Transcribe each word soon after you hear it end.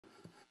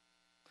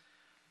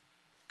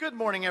Good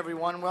morning,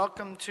 everyone.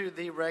 Welcome to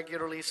the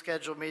regularly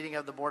scheduled meeting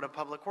of the Board of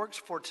Public Works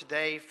for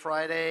today,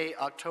 Friday,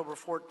 October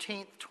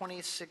 14th,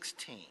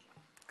 2016.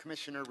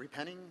 Commissioner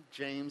Repenning,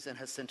 James, and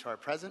Jacinto are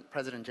present.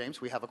 President James,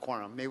 we have a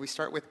quorum. May we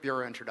start with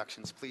Bureau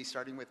introductions, please,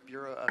 starting with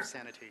Bureau of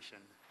Sanitation.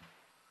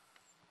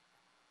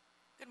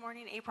 Good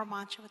morning, April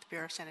Mancha with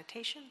Bureau of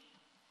Sanitation.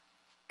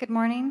 Good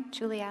morning,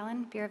 Julie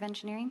Allen, Bureau of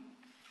Engineering.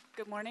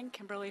 Good morning,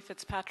 Kimberly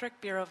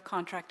Fitzpatrick, Bureau of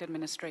Contract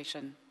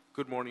Administration.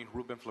 Good morning,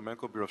 Ruben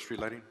Flamenco, Bureau of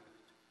Street Lighting.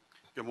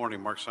 Good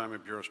morning, Mark Simon,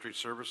 Bureau of Street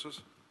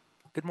Services.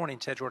 Good morning,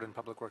 Ted Jordan,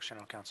 Public Works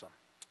General Counsel.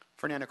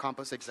 Fernando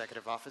Campos,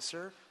 Executive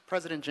Officer.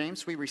 President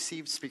James, we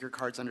received speaker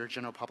cards under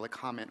general public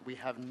comment. We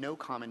have no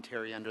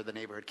commentary under the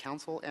Neighborhood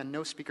Council and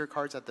no speaker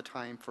cards at the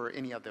time for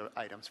any of the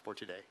items for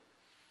today.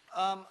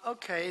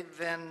 Okay,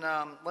 then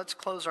let's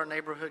close our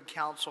Neighborhood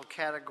Council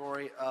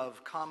category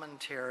of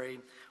commentary.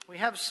 We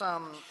have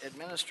some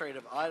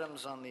administrative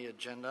items on the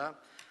agenda.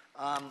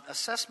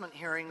 Assessment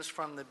hearings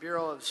from the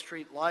Bureau of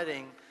Street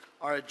Lighting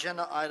are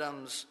agenda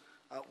items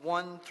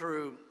 1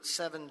 through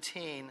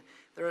 17.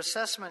 There are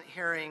assessment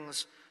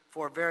hearings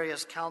for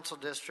various council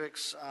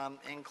districts,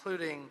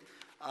 including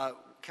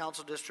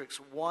council districts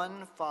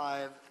 1,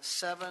 5,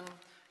 7,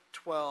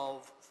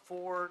 12,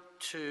 4,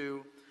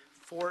 2,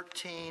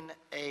 14,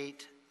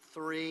 8,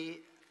 3,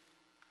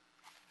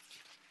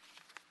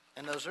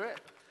 and those are it.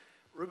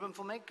 Ruben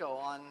Flamenco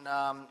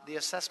on the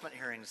assessment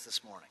hearings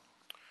this morning.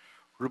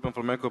 Ruben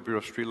Flamenco, Bureau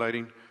of Street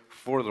Lighting.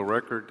 For the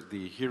record,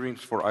 the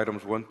hearings for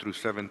items 1 through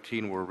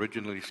 17 were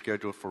originally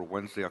scheduled for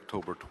Wednesday,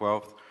 October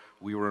 12th.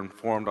 We were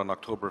informed on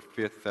October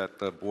 5th that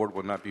the board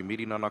would not be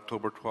meeting on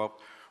October 12th.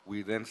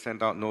 We then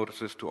sent out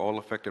notices to all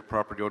affected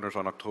property owners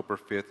on October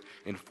 5th,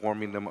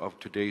 informing them of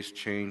today's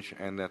change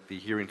and that the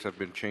hearings have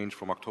been changed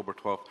from October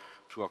 12th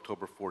to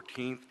October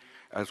 14th,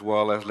 as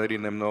well as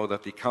letting them know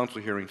that the council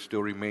hearing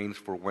still remains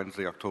for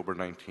Wednesday, October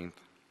 19th.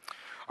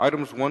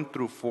 Items 1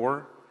 through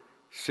 4,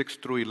 6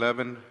 through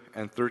 11,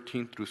 and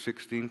 13 through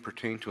 16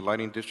 pertain to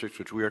lighting districts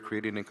which we are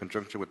creating in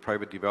conjunction with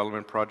private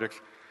development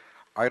projects.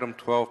 Item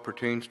 12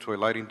 pertains to a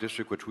lighting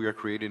district which we are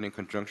creating in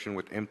conjunction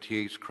with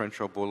MTA's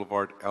Crenshaw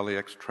Boulevard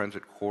LAX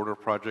Transit Corridor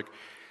project.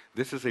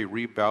 This is a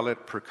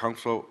reballot per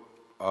council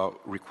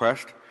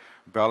request.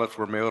 Ballots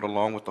were mailed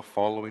along with the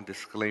following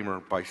disclaimer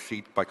by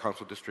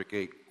Council District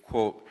 8,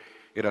 quote,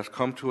 "It has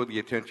come to the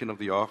attention of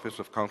the office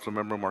of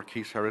Councilmember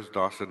Marquise Harris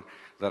Dawson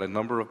that a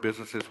number of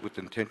businesses with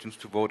intentions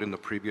to vote in the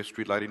previous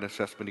street lighting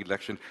assessment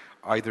election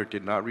either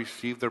did not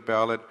receive their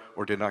ballot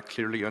or did not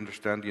clearly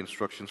understand the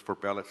instructions for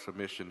ballot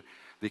submission.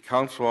 The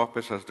council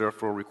office has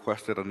therefore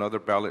requested another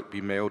ballot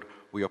be mailed.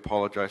 We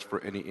apologize for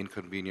any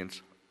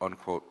inconvenience,"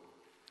 unquote.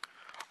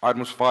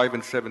 Items 5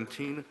 and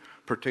 17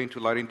 pertain to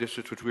lighting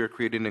districts which we are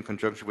creating in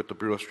conjunction with the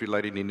Bureau of Street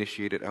Lighting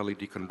initiated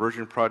LED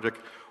conversion project.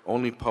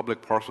 Only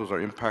public parcels are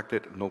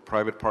impacted. No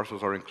private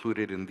parcels are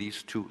included in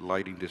these two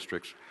lighting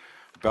districts.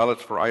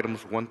 Ballots for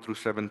items 1 through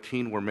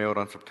 17 were mailed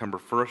on September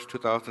 1st,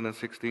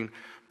 2016.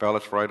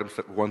 Ballots for items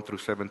 1 through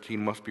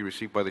 17 must be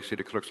received by the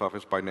City Clerk's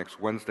office by next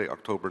Wednesday,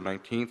 October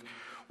 19th.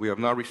 We have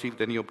not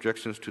received any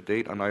objections to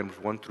date on items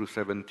 1 through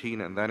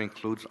 17, and that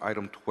includes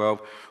item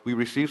 12. We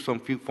received some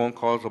few phone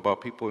calls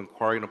about people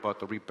inquiring about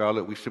the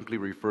reballot. We simply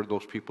referred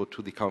those people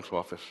to the council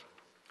office.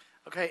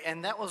 Okay,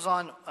 and that was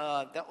on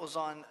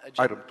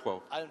Item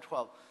 12. Item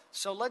 12.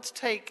 So let's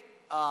take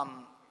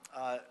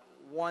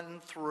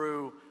 1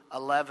 through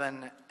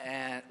 11,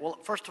 and well,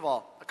 first of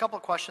all, a couple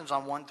of questions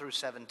on 1 through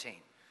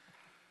 17.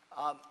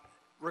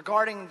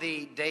 Regarding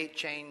the date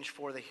change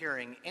for the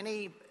hearing,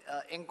 any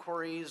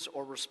inquiries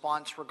or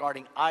response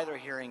regarding either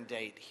hearing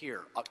date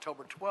here,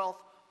 October 12th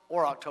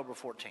or October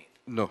 14th?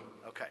 No.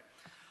 Okay.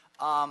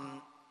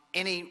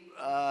 Any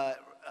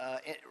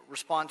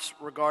response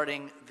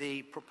regarding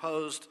the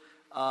proposed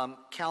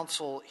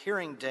council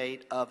hearing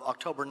date of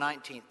October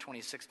 19th,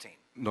 2016?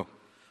 No.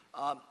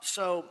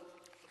 So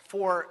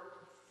for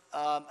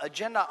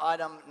agenda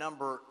item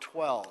number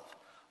 12,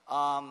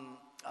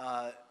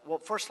 well,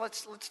 first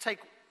let's take,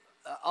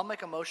 I'll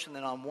make a motion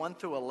then on 1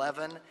 through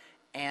 11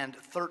 and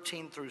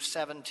 13 through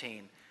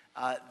 17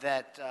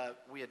 that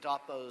we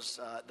adopt those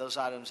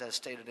items as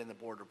stated in the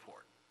board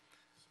report.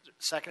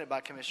 Seconded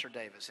by Commissioner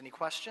Davis. Any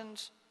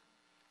questions?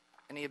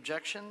 Any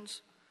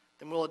objections?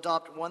 Then we'll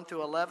adopt 1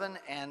 through 11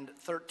 and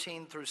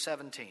 13 through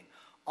 17.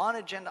 On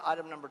agenda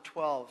item number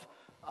 12,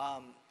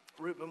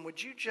 Ruben,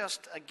 would you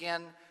just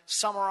again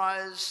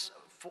summarize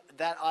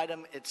that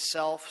item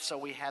itself so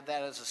we have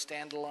that as a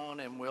standalone,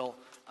 and we'll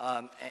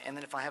and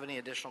then if I have any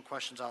additional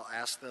questions, I'll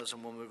ask those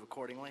and we'll move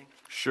accordingly?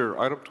 Sure.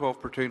 Item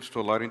 12 pertains to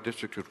a lighting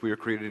district which we are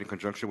creating in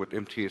conjunction with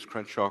MTA's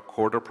Crenshaw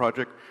Corridor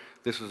project.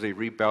 This is a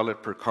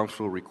reballot per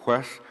council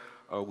request.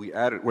 We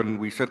added, when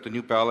we sent the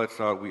new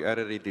ballots out, we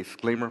added a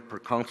disclaimer per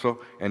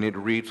council, and it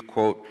reads,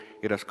 quote,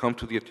 "It has come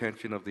to the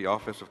attention of the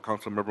office of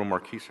Councilmember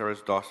Marquise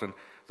Harris Dawson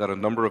that a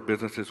number of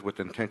businesses with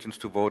intentions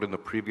to vote in the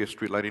previous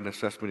street lighting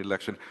assessment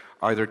election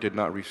either did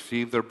not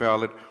receive their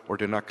ballot or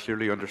did not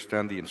clearly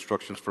understand the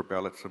instructions for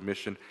ballot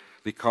submission.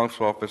 The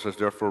council office has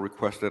therefore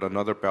requested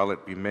another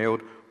ballot be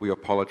mailed. We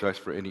apologize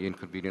for any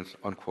inconvenience,"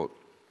 unquote.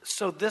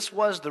 So this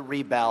was the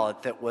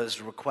reballot that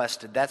was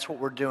requested. That's what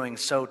we're doing.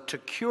 So to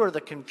cure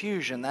the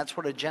confusion, that's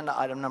what agenda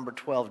item number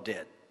 12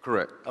 did.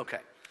 Correct. Okay.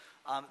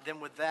 Then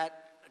with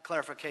that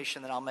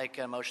clarification, then I'll make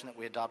a motion that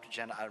we adopt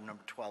agenda item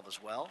number 12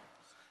 as well.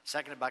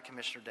 Seconded by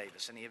Commissioner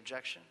Davis. Any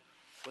objection?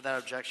 Without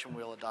objection,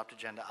 we'll adopt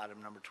agenda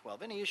item number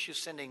 12. Any issues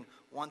sending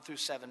 1 through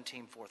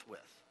 17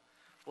 forthwith?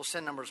 We'll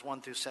send numbers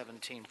 1 through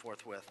 17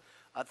 forthwith.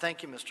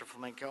 Thank you, Mr.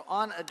 Flamenco.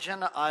 On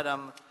agenda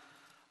item,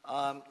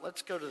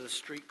 let's go to the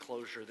street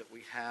closure that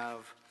we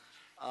have.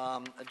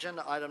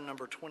 Agenda item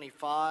number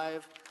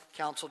 25,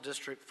 Council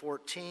District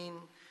 14,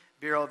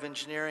 Bureau of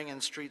Engineering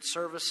and Street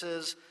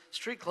Services,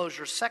 street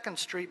closure 2nd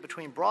Street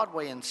between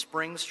Broadway and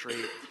Spring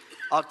Street,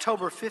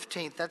 October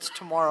 15th, that's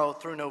tomorrow,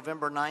 through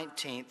November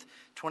 19th,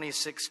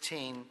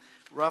 2016.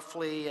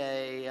 Roughly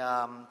a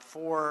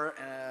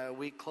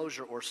 4-week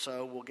closure or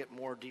so. We'll get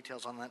more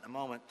details on that in a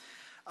moment.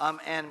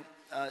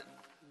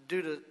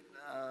 Due to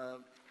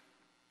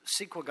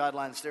CEQA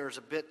guidelines, there is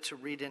a bit to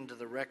read into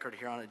the record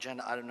here on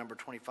agenda item number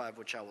 25,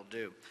 which I will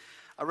do.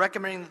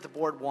 Recommending that the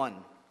board, 1,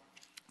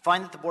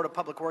 find that the Board of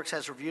Public Works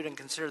has reviewed and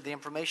considered the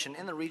information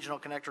in the Regional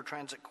Connector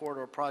Transit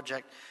Corridor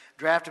Project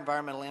Draft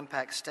Environmental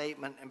Impact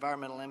Statement,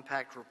 Environmental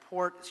Impact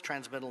Report, it's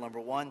transmittal number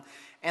 1,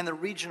 and the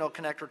Regional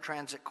Connector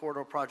Transit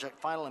Corridor Project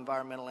Final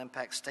Environmental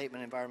Impact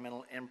Statement,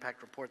 Environmental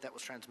Impact Report, that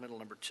was transmittal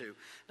number 2.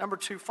 Number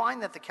 2,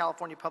 find that the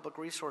California Public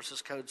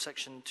Resources Code,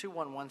 Section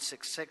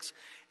 21166,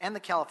 and the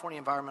California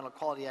Environmental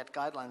Quality Act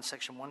Guidelines,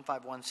 Section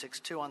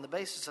 15162, on the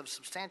basis of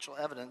substantial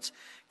evidence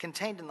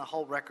contained in the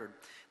whole record,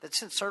 that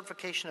since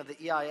certification of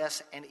the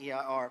EIS and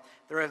EIR,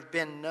 there have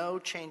been no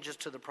changes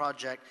to the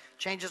project,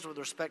 changes with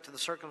respect to the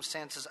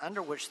circumstances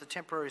under which the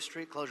temporary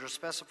street closure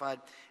specified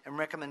in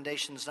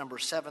recommendations number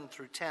 7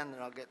 through 10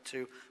 that I'll get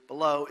to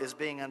below is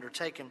being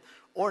undertaken,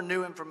 or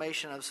new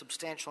information of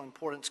substantial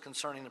importance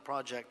concerning the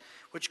project,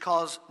 which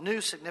cause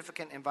new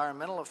significant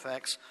environmental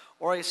effects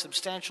or a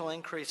substantial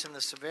increase in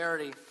the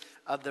severity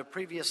of the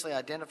previously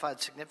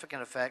identified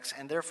significant effects,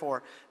 and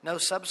therefore no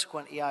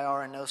subsequent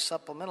EIR and no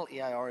supplemental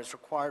EIR is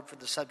required for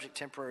the subject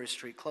temporary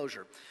street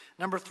closure.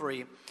 Number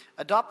 3,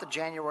 adopt the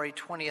January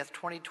 20th,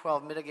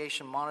 2012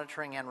 Mitigation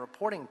Monitoring and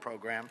Reporting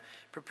Program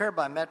prepared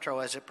by Metro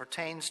as it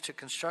pertains to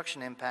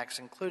construction impacts,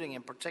 including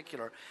in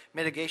particular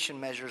mitigation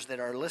measures that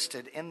are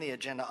listed in the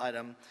agenda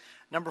item.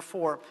 Number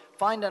 4,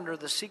 find under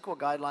the CEQA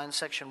guidelines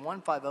section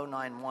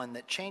 15091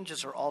 that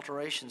changes or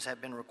alterations have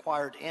been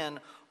required in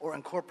or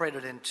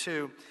incorporated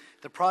into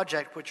the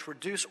project which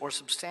reduce or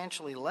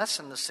substantially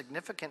lessen the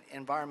significant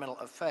environmental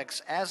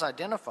effects as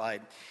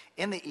identified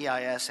in the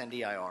EIS and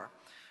EIR.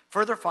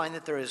 Further, find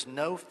that there is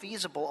no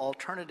feasible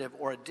alternative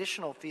or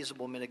additional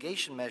feasible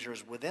mitigation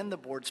measures within the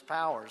board's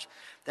powers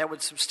that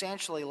would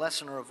substantially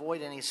lessen or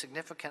avoid any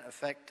significant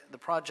effect the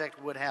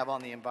project would have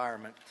on the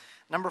environment.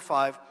 Number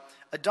 5,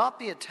 adopt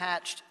the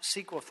attached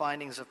CEQA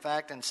findings of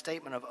fact and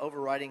statement of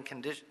overriding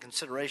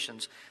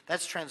considerations,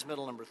 that's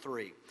transmittal number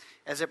 3,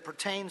 as it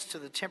pertains to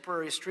the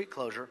temporary street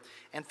closure,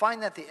 and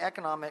find that the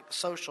economic,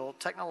 social,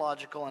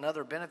 technological, and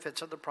other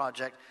benefits of the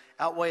project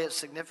outweigh its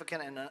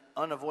significant and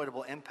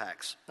unavoidable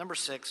impacts. Number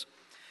 6,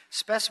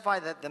 specify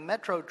that the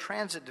Metro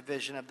Transit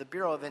Division of the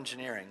Bureau of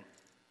Engineering,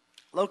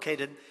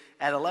 located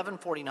at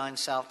 1149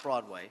 South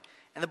Broadway,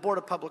 and the Board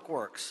of Public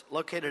Works,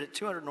 located at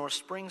 200 North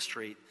Spring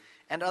Street,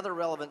 and other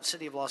relevant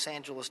City of Los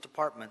Angeles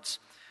departments,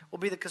 will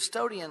be the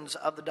custodians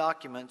of the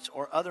documents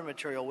or other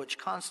material which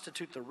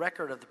constitute the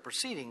record of the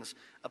proceedings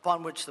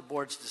upon which the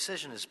board's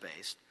decision is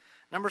based.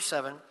 Number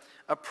 7,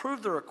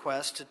 approve the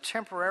request to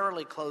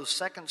temporarily close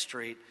 2nd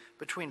Street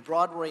between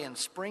Broadway and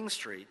Spring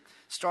Street,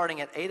 starting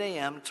at 8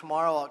 a.m.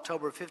 tomorrow,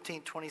 October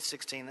 15,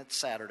 2016,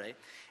 that's Saturday,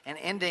 and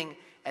ending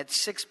at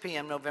 6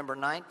 p.m. November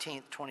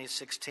 19,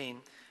 2016,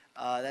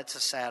 that's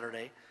a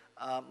Saturday.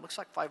 Looks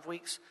like 5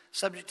 weeks,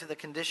 subject to the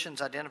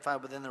conditions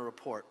identified within the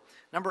report.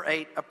 Number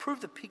 8, approve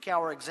the peak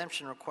hour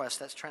exemption request,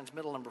 that's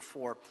transmittal number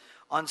 4,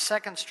 on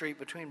 2nd Street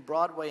between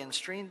Broadway and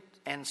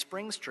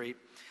Spring Street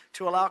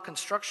to allow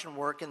construction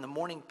work in the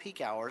morning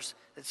peak hours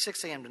at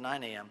 6 a.m. to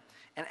 9 a.m.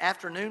 and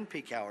afternoon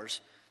peak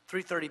hours,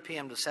 3:30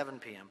 p.m. to 7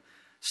 p.m.,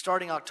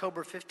 starting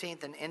October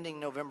 15th and ending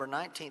November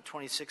 19th,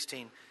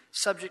 2016,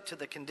 subject to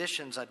the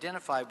conditions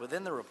identified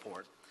within the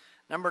report.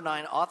 Number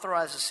 9,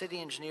 authorize the city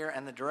engineer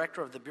and the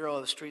director of the Bureau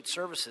of Street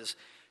Services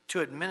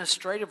to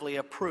administratively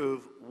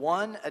approve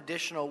 1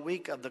 additional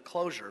week of the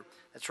closure,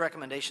 that's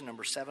recommendation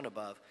number 7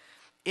 above,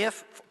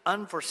 if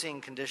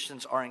unforeseen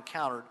conditions are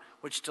encountered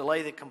which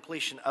delay the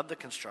completion of the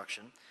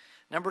construction.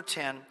 Number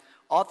 10,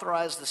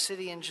 authorize the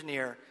city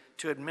engineer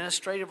to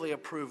administratively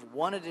approve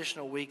 1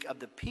 additional week of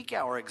the peak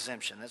hour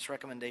exemption, that's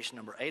recommendation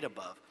number 8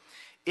 above,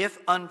 if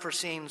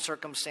unforeseen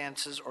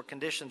circumstances or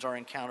conditions are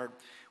encountered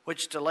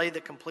which delay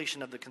the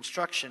completion of the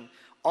construction.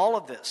 All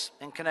of this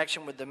in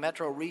connection with the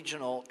Metro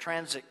Regional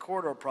Transit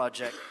Corridor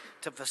Project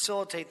to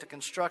facilitate the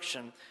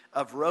construction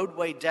of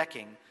roadway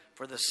decking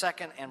for the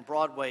 2nd and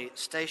Broadway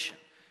station.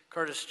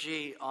 Curtis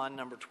G. on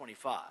number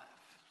 25.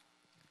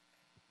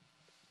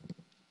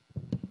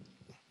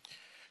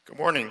 Good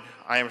morning.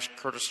 I am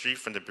Curtis G.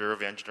 from the Bureau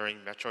of Engineering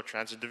Metro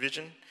Transit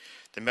Division.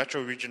 The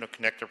Metro Regional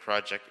Connector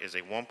Project is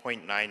a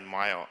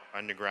 1.9-mile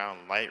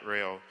underground light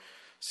rail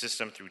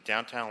system through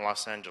downtown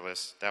Los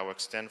Angeles that will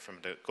extend from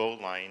the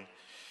Gold Line,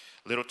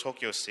 Little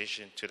Tokyo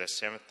Station to the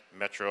 7th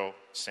Metro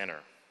Center.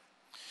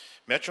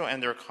 Metro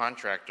and their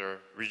contractor,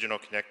 Regional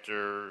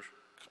Connector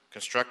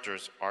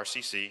Constructors,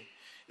 RCC,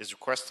 is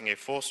requesting a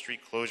full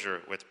street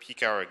closure with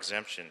peak hour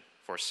exemption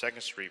for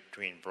 2nd Street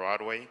between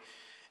Broadway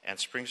and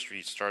Spring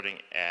Street starting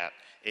at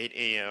 8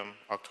 a.m.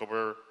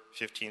 October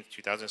 15,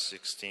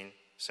 2016,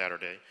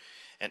 Saturday,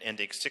 and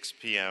ending 6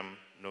 p.m.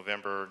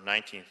 November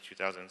 19,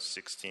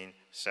 2016,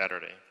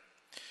 Saturday.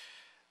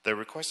 The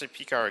requested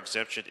peak hour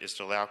exemption is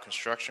to allow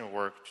construction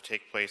work to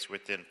take place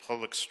within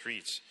public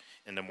streets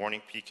in the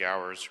morning peak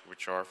hours,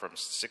 which are from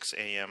 6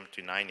 a.m.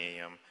 to 9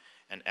 a.m.,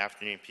 and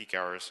afternoon peak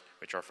hours,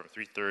 which are from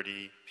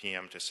 3:30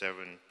 p.m. to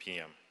 7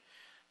 p.m.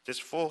 This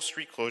full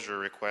street closure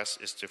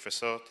request is to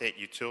facilitate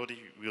utility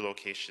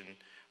relocation,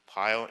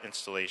 pile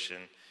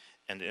installation,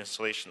 and the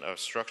installation of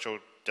structural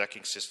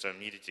decking system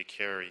needed to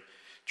carry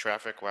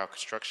traffic while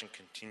construction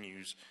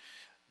continues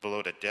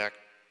below the deck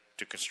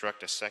to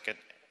construct a 2nd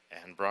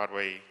and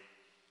Broadway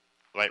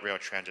light rail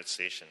transit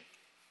station.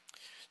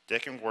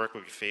 Decking work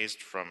will be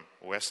phased from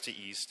west to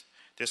east.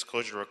 This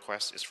closure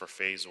request is for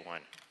phase 1.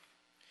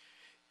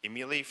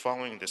 Immediately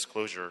following this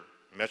closure,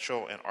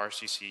 Metro and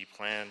RCC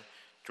plan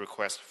to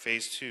request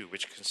phase 2,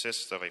 which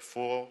consists of a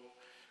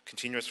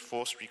continuous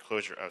full street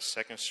closure of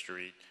 2nd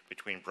Street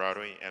between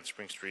Broadway and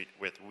Spring Street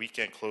with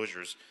weekend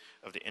closures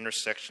of the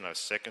intersection of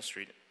 2nd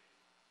Street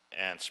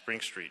and Spring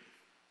Street.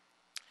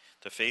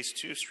 The phase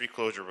 2 street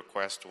closure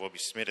request will be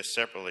submitted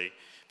separately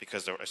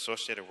because the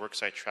associated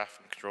worksite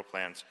traffic control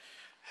plans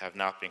have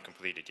not been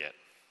completed yet.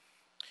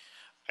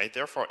 I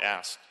therefore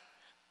ask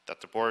that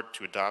the board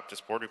to adopt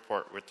this board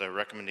report with the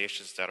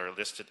recommendations that are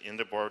listed in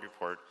the board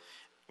report,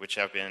 which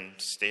have been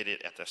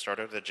stated at the start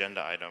of the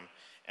agenda item,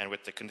 and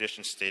with the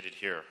conditions stated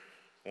here.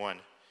 1,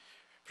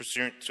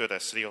 pursuant to the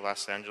City of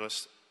Los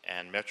Angeles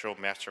and Metro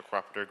Master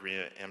Cooperative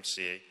Agreement,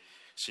 MCA,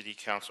 City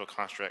Council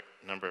Contract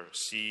Number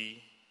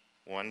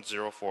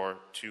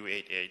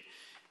C104288,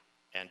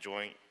 and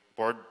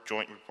Board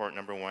Joint Report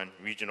Number 1,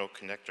 Regional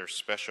Connector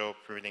Special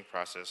Permitting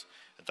Process,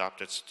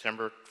 adopted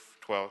September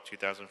 12,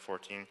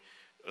 2014,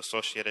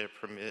 associated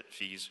permit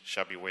fees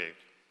shall be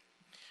waived.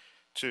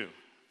 2,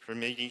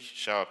 permittee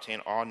shall obtain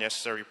all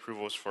necessary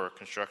approvals for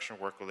construction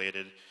work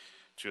related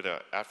to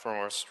the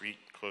Atmore Street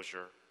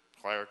closure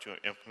prior to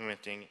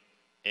implementing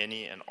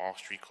any and all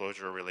street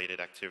closure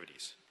related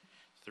activities.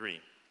 3,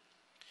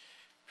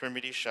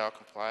 permittee shall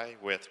comply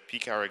with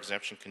peak hour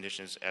exemption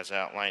conditions as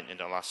outlined in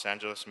the Los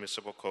Angeles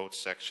Municipal Code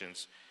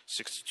sections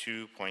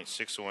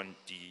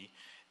 62.61D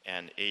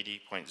and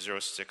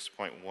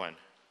 80.06.1.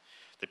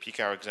 The peak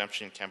hour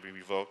exemption can be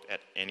revoked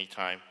at any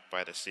time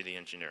by the city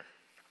engineer.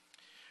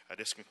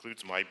 This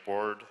concludes my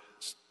board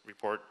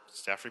report,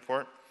 staff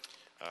report.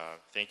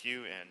 Thank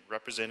you, and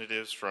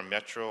representatives from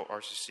Metro,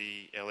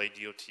 RCC,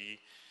 LADOT,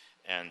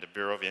 and the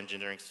Bureau of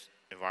Engineering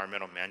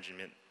Environmental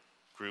Management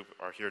Group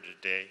are here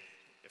today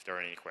if there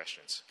are any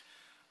questions.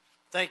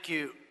 Thank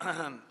you,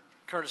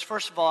 Curtis.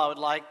 First of all, I would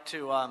like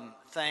to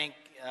thank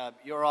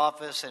your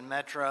office and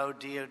Metro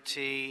DOT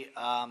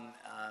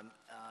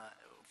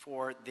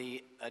for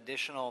the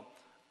additional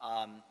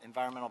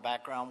environmental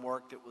background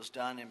work that was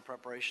done in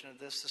preparation of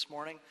this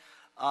morning.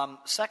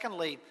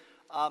 Secondly,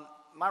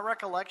 my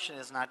recollection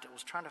is, and I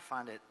was trying to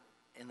find it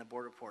in the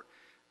board report,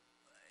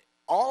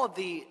 all of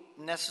the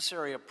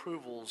necessary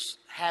approvals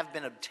have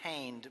been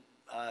obtained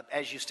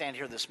as you stand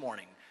here this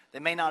morning. They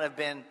may not have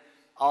been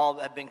all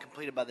have been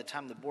completed by the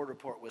time the board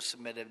report was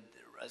submitted,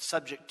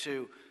 subject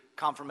to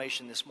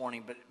confirmation this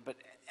morning, but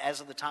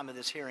as of the time of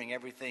this hearing,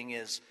 everything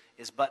is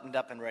buttoned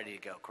up and ready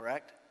to go,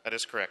 correct? That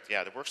is correct.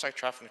 Yeah, the worksite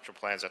traffic control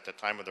plans at the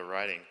time of the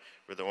writing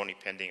were the only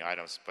pending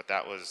items, but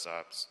that was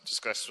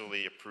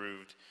successfully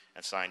approved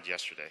and signed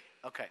yesterday.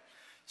 Okay.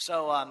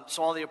 So,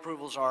 so all the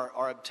approvals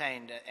are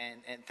obtained,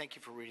 and thank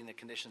you for reading the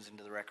conditions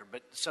into the record.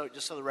 But so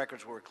just so the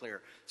records were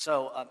clear,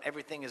 so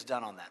everything is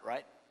done on that,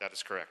 right? That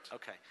is correct.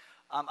 Okay.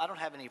 I don't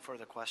have any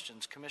further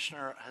questions.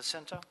 Commissioner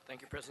Jacinto?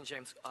 Thank you, President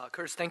James.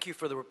 Curtis, thank you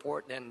for the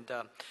report, and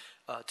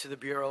to the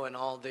Bureau and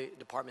all the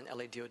department,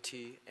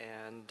 LADOT,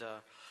 and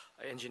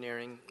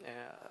engineering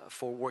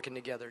for working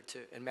together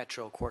and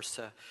Metro, of course,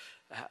 to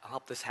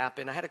help this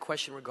happen. I had a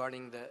question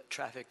regarding the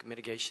traffic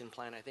mitigation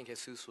plan. I think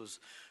Jesus was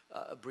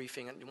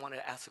briefing, and wanted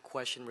to ask a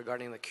question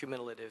regarding the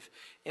cumulative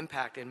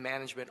impact and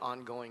management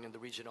ongoing in the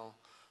regional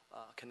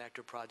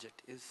connector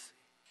project.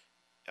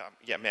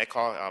 Yeah, may I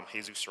call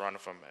Jesus Serrano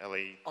from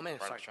LA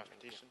sorry.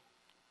 Transportation?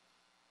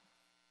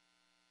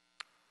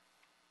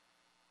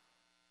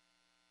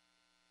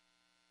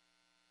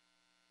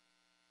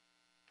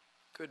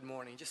 Good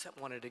morning. Just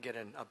wanted to get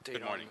an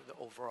update on the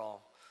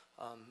overall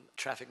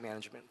traffic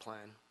management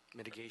plan,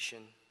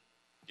 mitigation.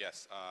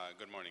 Yes,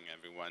 good morning,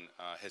 everyone.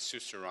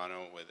 Jesus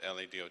Serrano with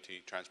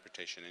LADOT,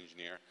 Transportation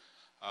Engineer.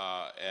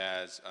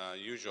 As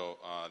usual,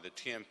 the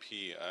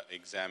TMP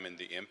examined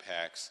the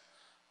impacts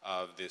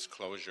of this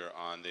closure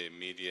on the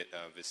immediate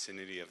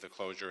vicinity of the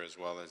closure, as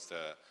well as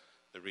the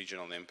the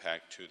regional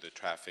impact to the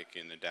traffic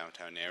in the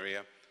downtown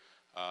area.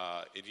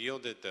 It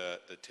yielded the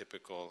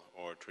typical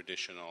or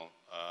traditional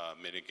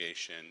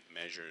mitigation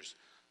measures.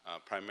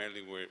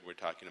 Primarily, we're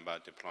talking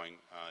about deploying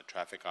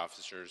traffic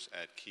officers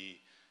at key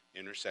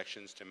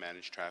intersections to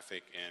manage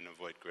traffic and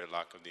avoid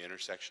gridlock of the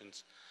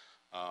intersections.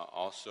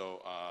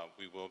 Also,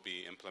 we will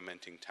be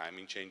implementing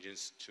timing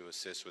changes to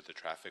assist with the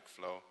traffic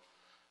flow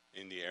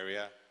in the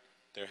area.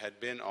 There had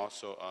been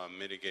also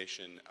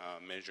mitigation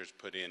measures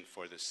put in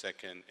for the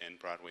 2nd and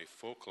Broadway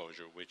full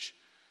closure, which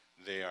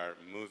they are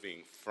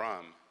moving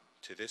from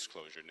to this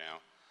closure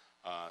now.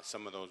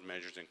 Some of those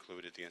measures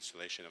included the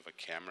installation of a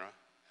camera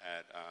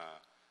at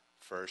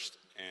 1st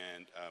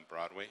and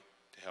Broadway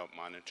to help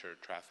monitor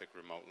traffic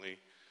remotely.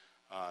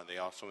 They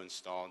also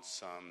installed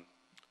some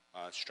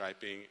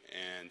striping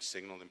and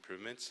signal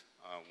improvements.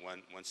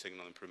 One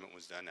signal improvement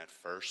was done at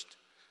 1st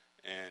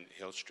and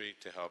Hill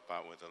Street to help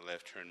out with the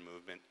left turn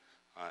movement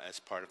as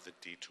part of the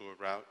detour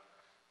route,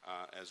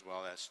 as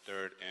well as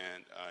 3rd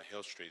and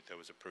Hill Street. There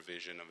was a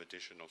provision of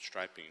additional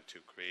striping to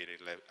create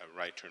a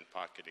right turn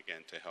pocket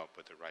again to help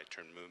with the right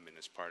turn movement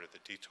as part of the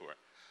detour.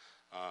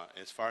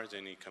 As far as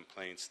any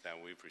complaints that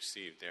we've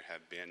received, there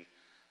have been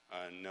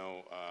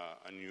no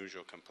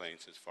unusual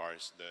complaints as far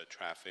as the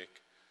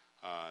traffic,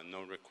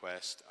 no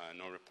requests,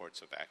 no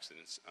reports of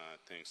accidents,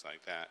 things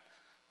like that.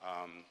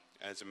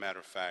 As a matter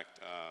of fact,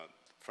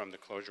 from the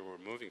closure we're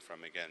moving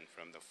from, again,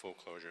 from the full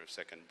closure of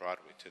 2nd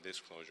Broadway to this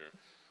closure,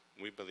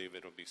 we believe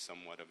it'll be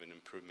somewhat of an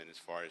improvement as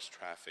far as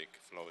traffic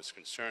flow is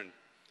concerned,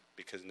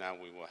 because now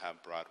we will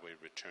have Broadway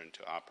return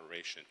to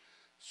operation.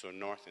 So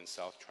north and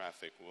south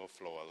traffic will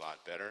flow a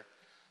lot better.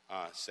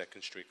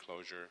 2nd Street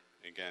closure,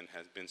 again,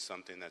 has been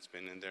something that's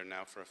been in there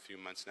now for a few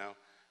months now,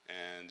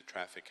 and the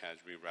traffic has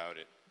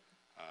rerouted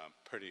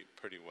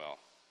pretty well.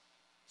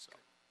 So,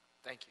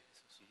 Thank you.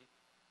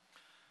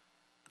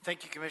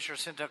 Thank you, Commissioner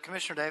Cinto.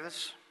 Commissioner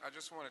Davis? I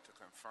just wanted to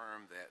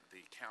confirm that the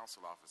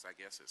council office, I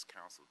guess it's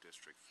Council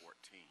District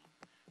 14,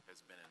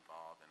 has been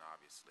involved and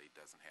obviously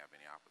doesn't have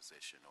any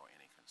opposition or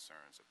any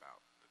concerns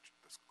about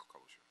this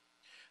closure.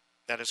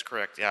 That is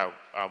correct. Yeah,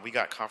 we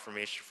got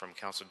confirmation from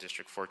Council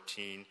District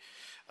 14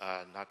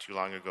 not too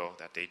long ago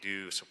that they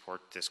do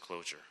support this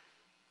closure.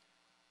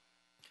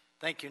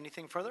 Thank you.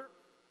 Anything further?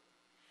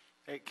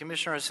 Hey,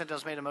 Commissioner Jacinto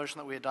has made a motion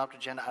that we adopt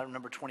agenda item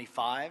number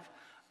 25.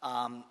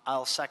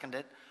 I'll second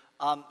it.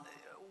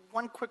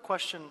 One quick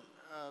question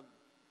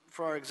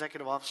for our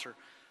executive officer.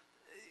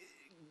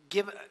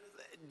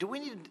 Do we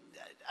need?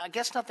 I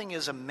guess nothing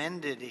is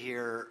amended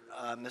here,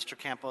 Mr.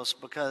 Campos,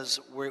 because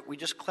we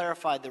just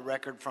clarified the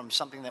record from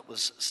something that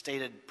was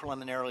stated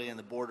preliminarily in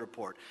the board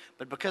report.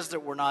 But because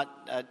we're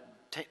not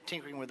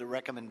tinkering with the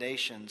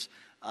recommendations,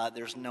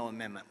 there's no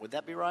amendment. Would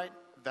that be right?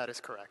 That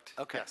is correct.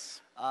 Okay.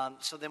 Yes.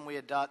 So then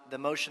the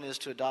motion is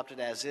to adopt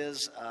it as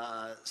is.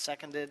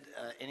 Seconded.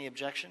 Any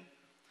objection?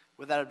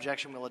 Without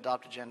objection, we'll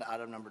adopt agenda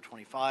item number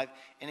 25.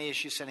 Any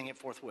issue sending it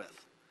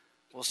forthwith?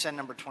 We'll send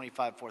number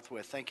 25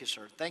 forthwith. Thank you,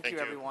 sir. Thank you,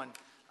 everyone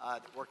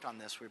that worked on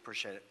this. We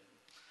appreciate it.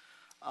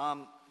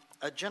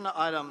 Agenda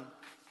item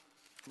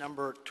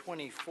number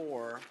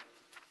 24.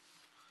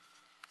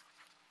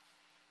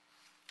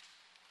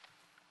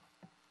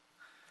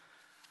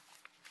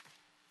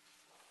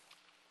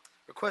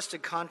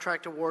 Requested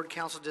contract award,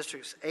 Council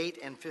Districts 8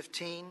 and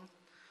 15.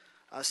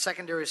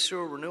 Secondary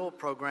Sewer Renewal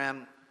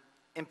Program,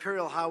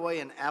 Imperial Highway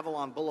and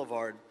Avalon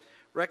Boulevard.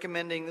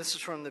 Recommending, this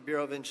is from the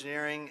Bureau of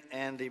Engineering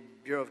and the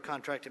Bureau of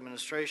Contract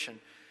Administration,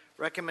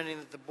 recommending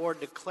that the board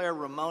declare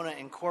Ramona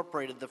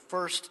Incorporated the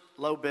first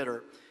low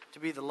bidder to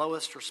be the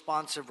lowest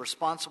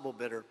responsible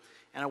bidder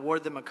and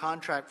award them a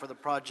contract for the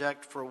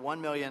project for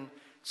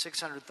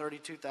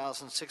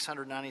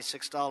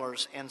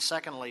 $1,632,696. And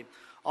secondly,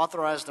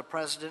 authorize the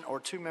president or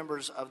 2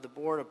 members of the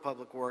Board of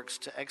Public Works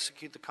to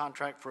execute the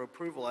contract for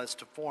approval as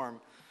to form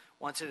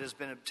once it has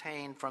been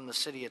obtained from the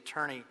city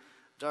attorney.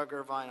 Doug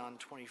Irvine on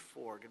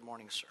 24. Good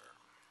morning, sir.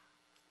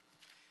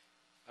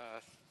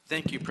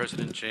 Thank you,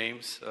 President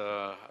James.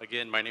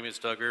 Again, my name is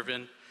Doug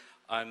Irvin.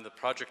 I'm the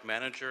project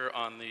manager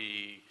on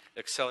the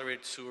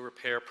Accelerated Sewer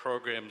Repair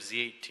Program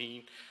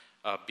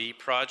Z18B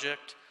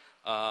project.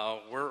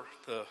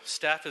 The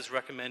staff is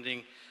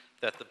recommending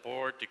that the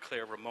board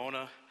declare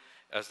Ramona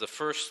as the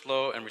first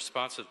low and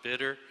responsive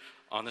bidder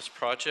on this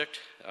project.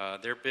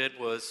 Their bid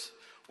was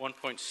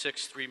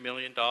 $1.63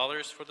 million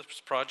for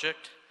this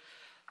project.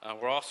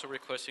 We're also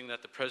requesting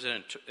that the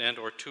president and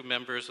or 2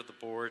 members of the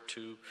board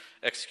to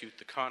execute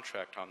the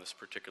contract on this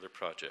particular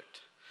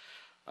project.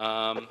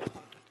 A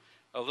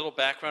little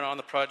background on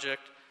the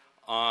project.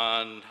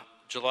 On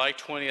July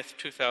 20th,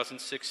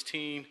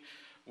 2016,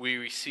 we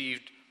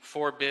received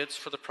 4 bids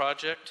for the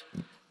project.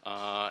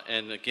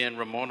 And again,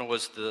 Ramona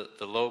was the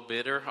low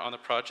bidder on the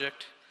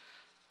project.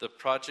 The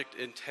project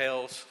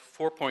entails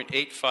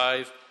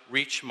 4.85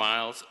 reach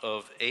miles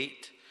of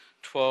 8,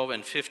 12,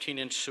 and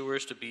 15-inch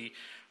sewers to be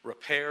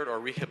repaired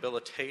or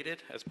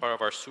rehabilitated as part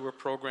of our sewer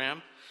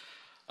program.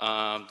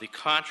 The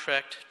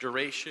contract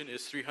duration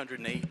is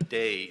 308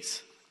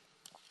 days.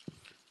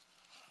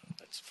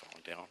 That's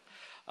falling down.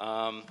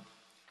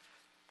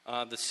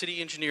 The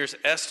city engineer's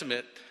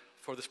estimate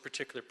for this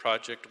particular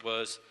project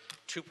was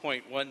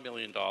 $2.1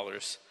 million.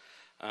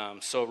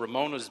 So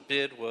Ramona's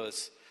bid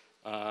was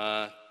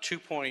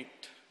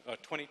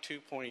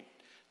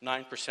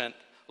 22.9%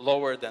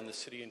 lower than the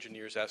city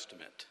engineer's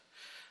estimate.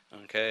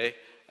 Okay,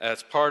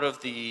 as part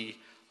of the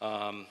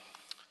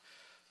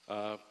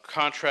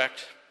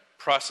contract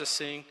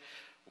processing,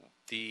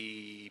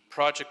 the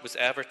project was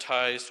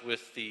advertised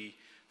with the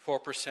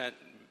 4%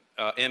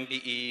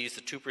 MBEs,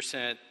 the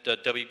 2%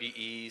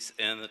 WBEs,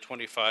 and the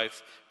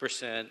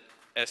 25%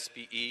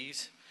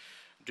 SBEs.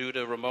 Due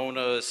to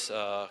Ramona's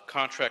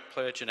contract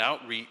pledge and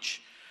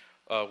outreach,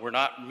 we're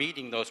not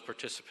meeting those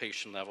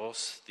participation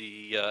levels.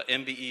 The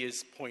MBE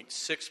is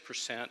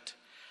 0.6%.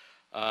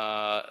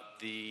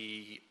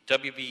 The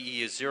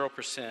WBE is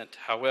 0%.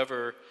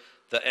 However,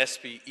 the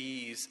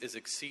SBEs is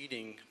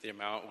exceeding the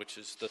amount, which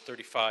is the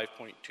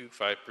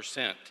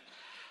 35.25%.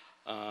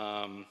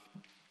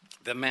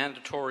 The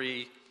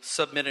mandatory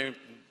sub-minimum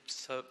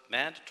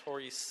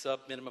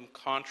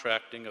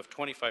contracting of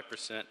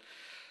 25%,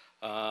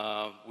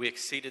 we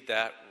exceeded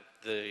that.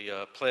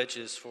 The pledge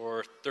is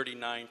for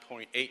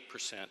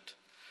 39.8%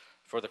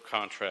 for the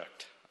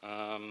contract.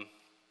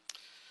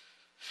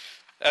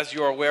 As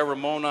you are aware,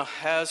 Ramona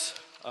has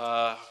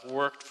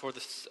worked for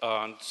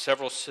on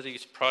several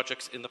cities'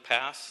 projects in the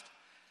past,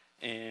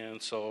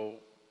 and so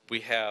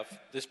we have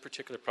this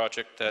particular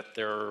project that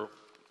they're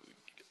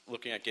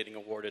looking at getting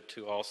awarded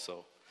to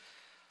also.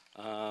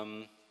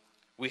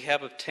 We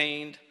have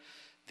obtained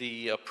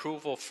the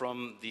approval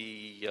from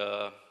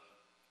the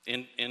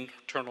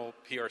internal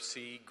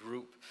PRC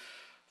group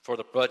for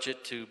the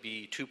budget to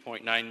be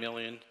 $2.9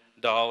 million,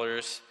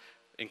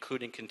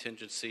 including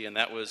contingency, and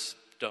that was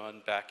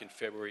done back in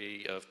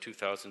February of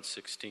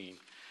 2016.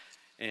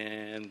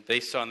 And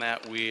based on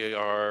that, we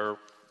are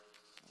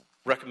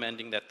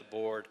recommending that the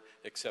board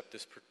accept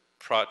this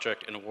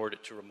project and award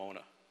it to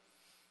Ramona.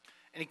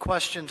 Any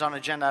questions on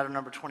agenda item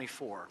number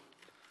 24?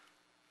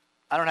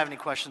 I don't have any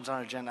questions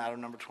on agenda item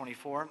number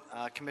 24.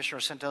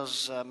 Commissioner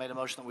Santos made a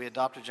motion that we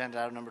adopt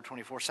agenda item number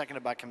 24,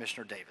 seconded by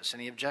Commissioner Davis.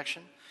 Any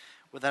objection?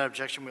 With that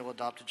objection, we will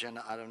adopt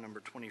agenda item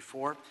number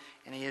 24.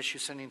 Any issue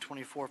sending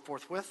 24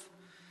 forthwith?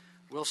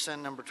 We'll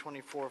send number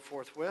 24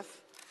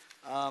 forthwith.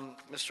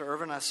 Mr.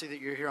 Irvin, I see that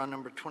you're here on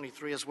number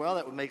 23 as well.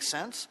 That would make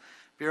sense.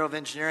 Bureau of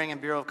Engineering and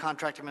Bureau of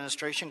Contract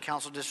Administration,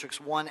 Council Districts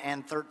 1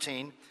 and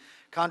 13.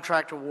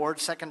 Contract award,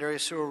 Secondary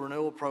Sewer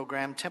Renewal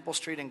Program, Temple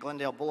Street and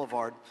Glendale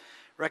Boulevard.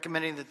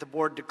 Recommending that the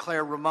board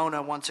declare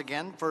Ramona once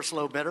again first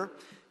low bidder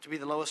to be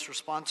the lowest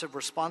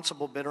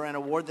responsible bidder and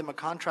award them a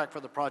contract for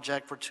the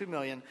project for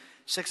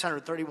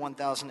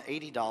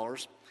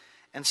 $2,631,080.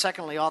 And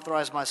secondly,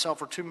 authorize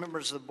myself or two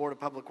members of the Board of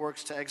Public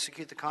Works to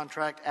execute the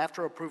contract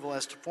after approval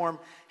as to form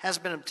has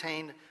been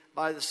obtained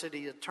by the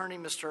city attorney.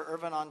 Mr.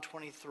 Irvin on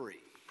 23.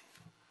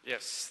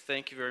 Yes,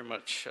 thank you very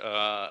much.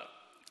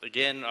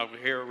 Again, I'm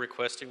here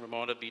requesting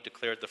Ramona be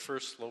declared the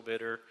first low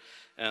bidder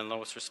and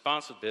lowest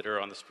responsible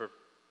bidder on this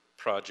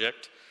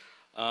project.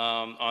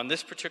 On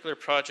this particular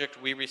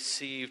project, we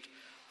received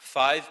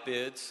 5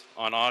 bids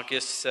on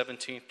August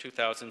 17,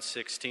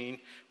 2016,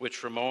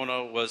 which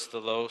Ramona was the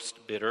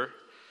lowest bidder.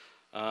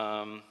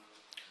 The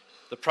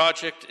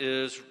project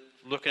is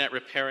looking at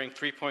repairing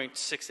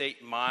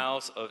 3.68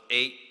 miles of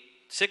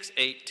 6,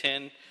 8,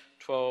 10,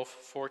 12,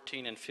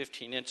 14, and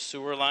 15-inch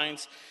sewer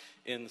lines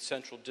in the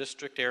Central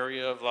District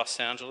area of Los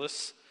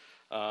Angeles,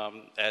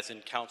 as in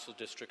Council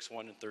Districts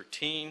 1 and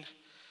 13.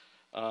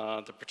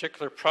 The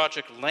particular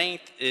project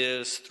length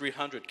is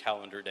 300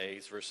 calendar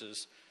days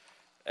versus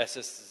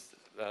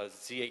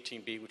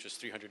Z18B, which is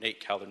 308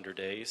 calendar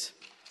days.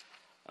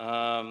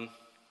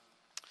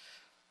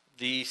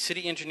 The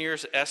city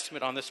engineer's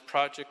estimate on this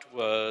project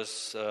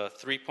was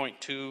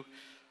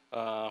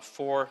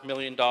 $3.24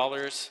 million,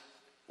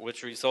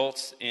 which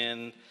results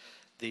in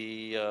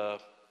the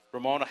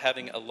Ramona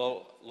having a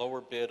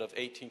lower bid of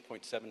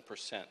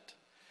 18.7%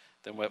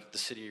 than what the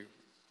city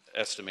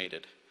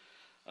estimated.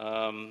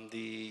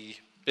 The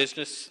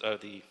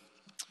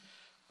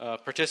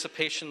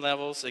participation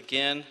levels,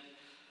 again,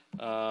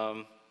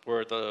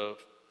 were the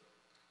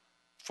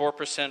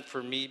 4%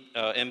 for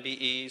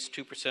MBEs,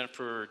 2%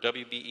 for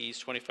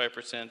WBEs,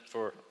 25%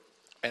 for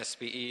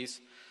SBEs.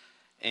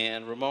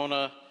 And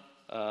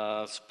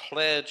Ramona's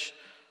pledge,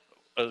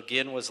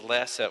 again, was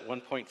less at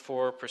 1.4%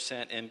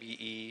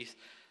 MBE,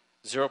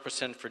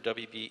 0% for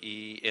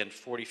WBE, and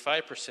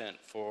 45%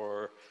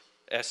 for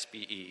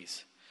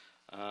SBEs.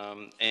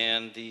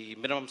 And the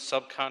minimum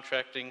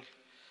subcontracting,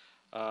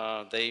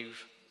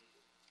 they've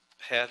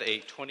had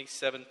a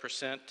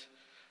 27%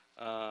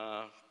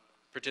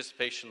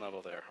 participation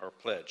level there, or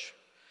pledge.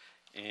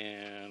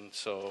 And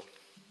so,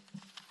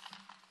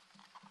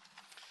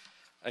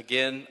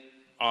 again,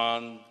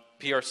 on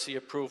PRC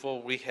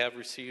approval, we have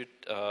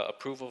received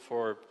approval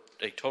for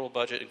a total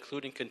budget,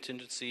 including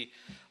contingency,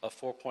 of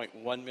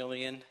 $4.1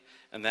 million,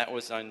 and that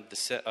was on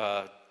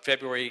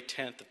February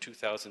 10th of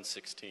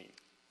 2016.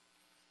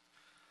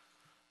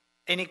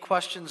 Any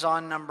questions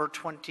on number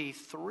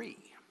 23?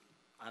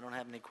 I don't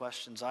have any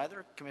questions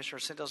either. Commissioner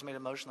Sintos made a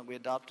motion that we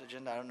adopt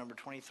agenda item number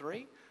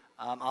 23.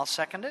 I'll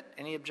second it.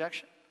 Any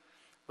objection?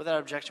 Without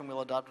objection,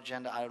 we'll adopt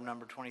agenda item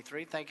number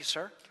 23. Thank you,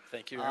 sir.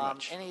 Thank you very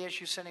much. Any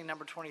issue sending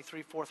number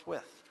 23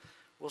 forthwith?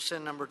 We'll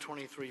send number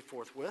 23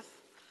 forthwith.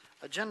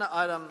 Agenda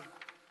item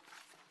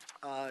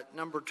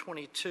number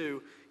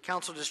 22,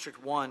 Council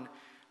District 1,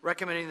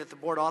 recommending that the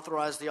board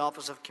authorize the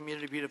Office of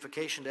Community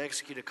Beautification to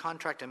execute a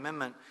contract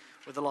amendment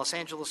with the Los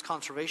Angeles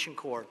Conservation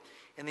Corps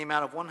in the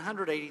amount of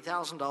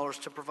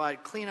 $180,000 to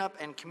provide cleanup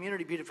and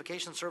community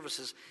beautification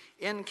services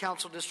in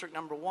Council District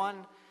number 1.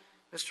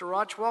 Mr.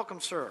 Roch,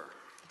 welcome, sir.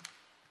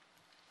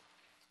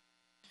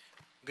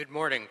 Good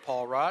morning.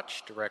 Paul Roch,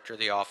 Director of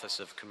the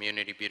Office of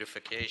Community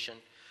Beautification.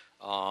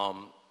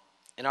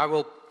 And I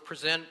will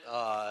present,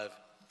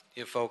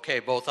 if okay,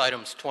 both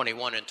items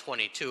 21 and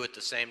 22 at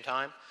the same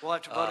time. We'll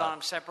have to vote on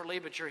them separately,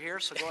 but you're here,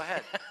 so go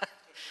ahead.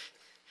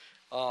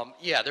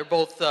 Yeah, they're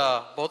both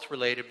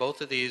related.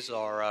 Both of these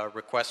are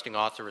requesting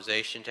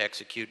authorization to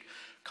execute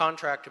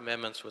contract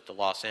amendments with the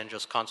Los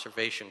Angeles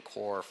Conservation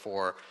Corps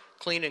for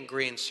clean and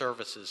green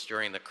services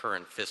during the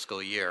current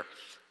fiscal year.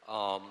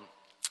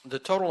 The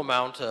total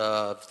amount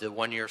of the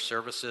one-year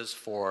services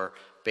for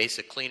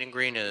basic clean and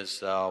green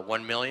is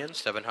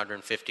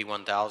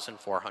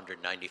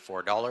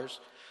 $1,751,494.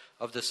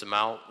 Of this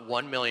amount,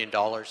 $1 million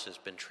has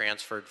been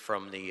transferred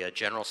from the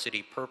General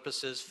City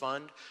Purposes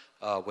Fund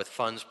with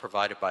funds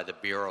provided by the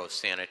Bureau of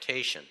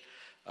Sanitation.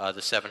 The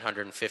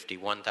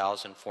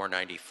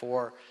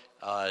 $751,494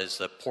 is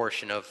a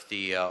portion of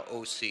the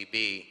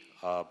OCB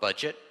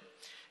budget.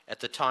 At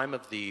the time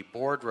of the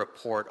board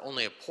report,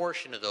 only a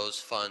portion of those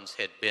funds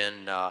had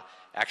been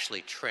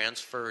actually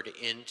transferred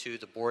into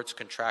the board's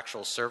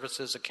contractual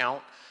services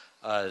account,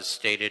 as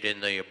stated in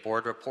the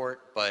board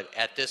report. But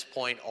at this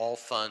point, all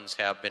funds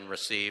have been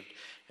received,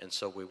 and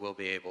so we will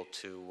be able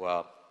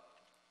to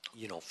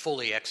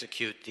fully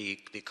execute the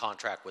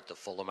contract with the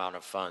full amount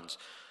of funds.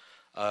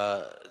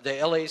 The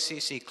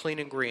LACC Clean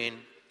and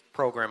Green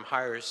program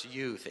hires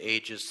youth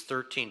ages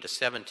 13 to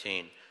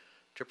 17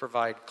 to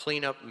provide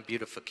cleanup and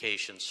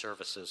beautification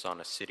services on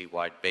a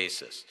citywide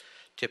basis.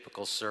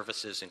 Typical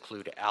services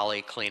include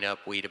alley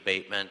cleanup, weed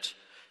abatement,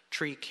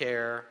 tree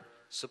care,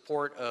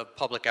 support of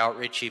public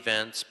outreach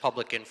events,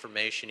 public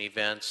information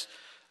events,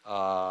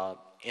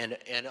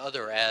 and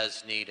other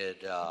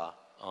as-needed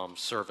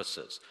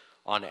services.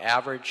 On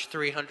average,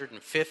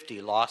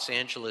 350 Los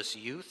Angeles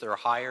youth are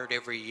hired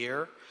every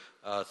year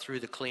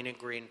through the Clean and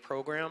Green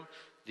program.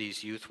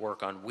 These youth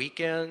work on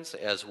weekends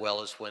as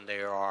well as when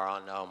they are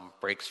on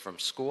breaks from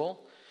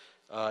school.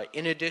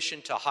 In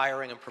addition to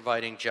hiring and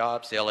providing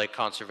jobs, the LA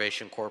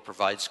Conservation Corps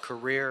provides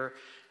career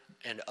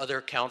and other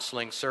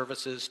counseling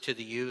services to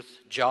the youth,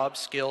 job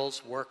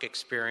skills, work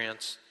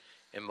experience,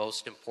 and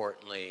most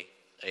importantly,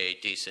 a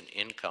decent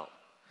income.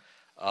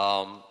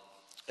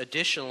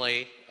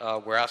 Additionally,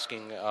 we're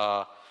asking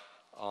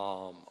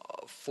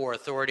for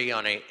authority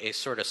on a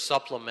sort of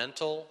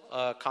supplemental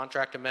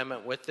contract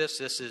amendment with this.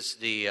 This is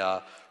the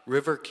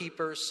River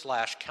Keepers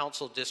 /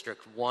 Council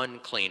District 1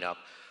 cleanup,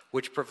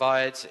 which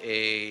provides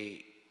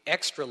a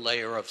extra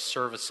layer of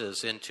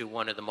services into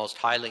one of the most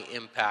highly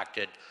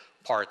impacted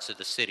parts of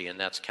the city, and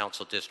that's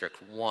Council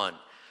District 1.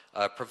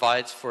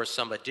 Provides for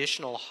some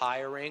additional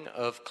hiring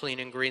of clean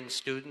and green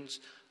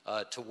students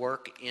to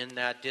work in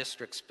that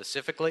district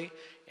specifically,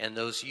 and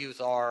those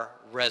youth are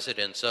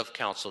residents of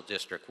Council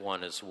District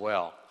 1 as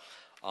well.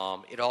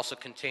 It also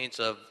contains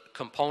a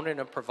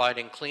component of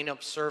providing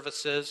cleanup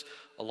services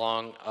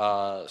along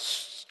a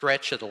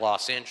stretch of the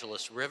Los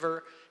Angeles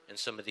River and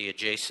some of the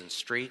adjacent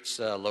streets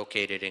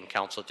located in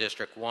Council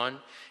District 1,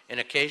 and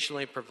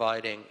occasionally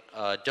providing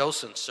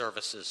docent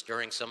services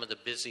during some of the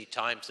busy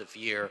times of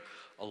year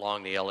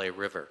along the LA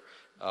River.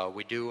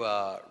 We do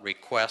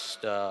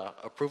request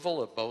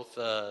approval of both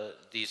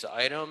these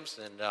items,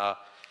 and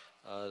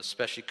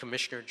especially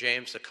Commissioner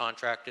James, the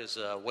contract is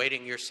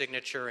awaiting your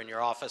signature in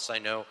your office. I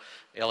know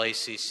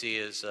LACC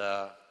is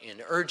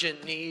in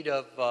urgent need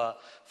of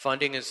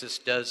funding, as this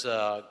does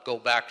go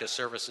back to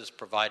services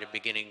provided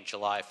beginning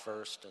July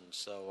 1st, and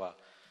so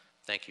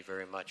thank you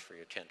very much for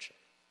your attention.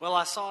 Well,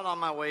 I saw it on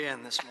my way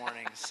in this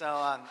morning, so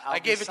I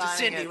gave it to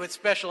Cindy with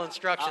special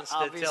instructions to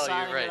tell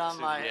you, right? I'll be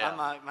signing it on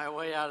my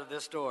way out of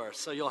this door,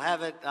 so you'll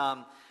have it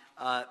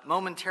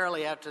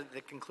momentarily after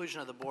the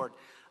conclusion of the board.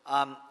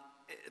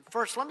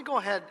 First, let me go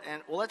ahead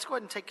and, let's go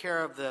ahead and take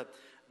care of the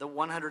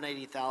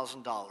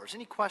 $180,000.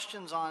 Any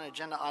questions on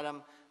agenda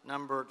item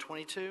number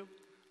 22?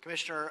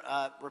 Commissioner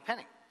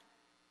Repenning.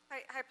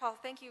 Hi, Paul.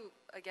 Thank you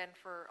again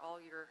for all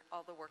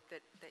the work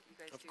that you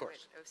guys do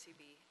at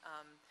OCB.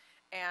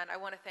 And I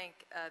want to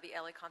thank the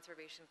LA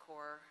Conservation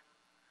Corps,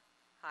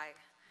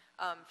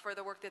 for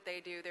the work that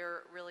they do.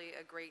 They're really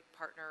a great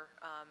partner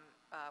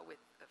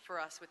for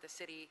us with the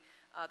city.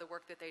 The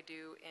work that they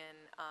do in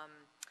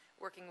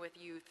working with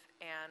youth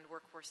and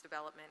workforce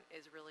development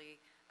is really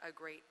a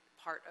great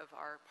part of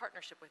our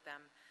partnership with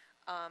them.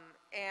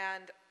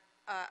 And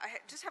I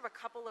just have a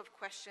couple of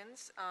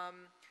questions.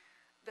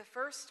 The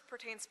first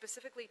pertains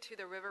specifically to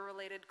the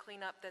river-related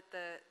cleanup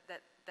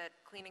that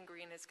Clean and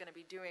Green is going to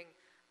be doing.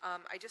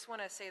 I just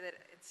want to say that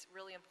it's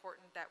really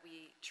important that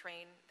we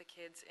train the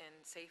kids in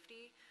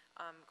safety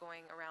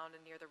going around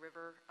and near the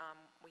river.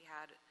 We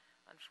had,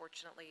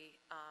 unfortunately,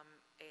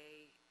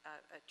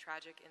 a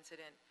tragic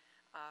incident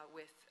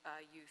with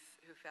youth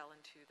who fell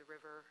into the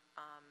river.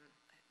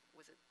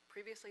 Was it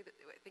previously?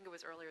 I think it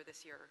was earlier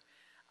this year.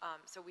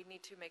 So we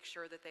need to make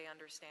sure that they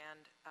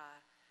understand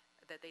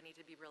that they need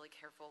to be really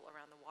careful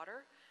around the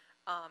water,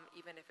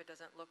 even if it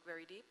doesn't look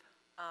very deep.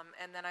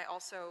 And then I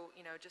also,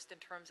 just in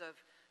terms of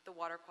the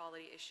water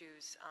quality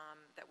issues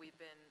that we've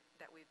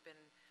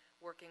been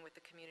working with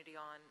the community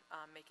on,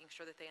 making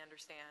sure that they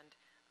understand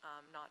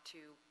not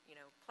to,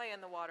 play in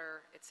the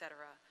water, etc.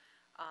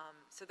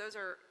 So those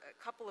are a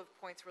couple of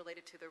points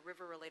related to the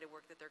river-related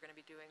work that they're going to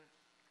be doing.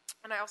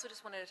 And I also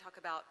just wanted to talk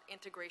about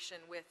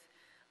integration with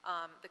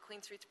the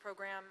Clean Streets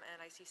program, and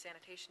I see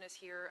sanitation is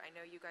here. I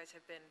know you guys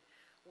have been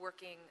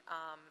working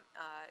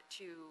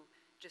to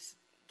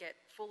just get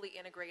fully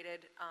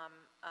integrated,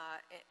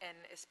 and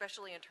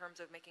especially in terms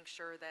of making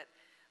sure that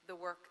the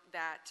work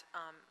that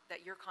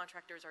your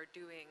contractors are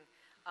doing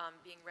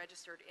being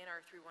registered in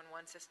our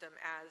 311 system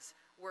as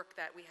work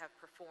that we have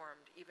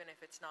performed, even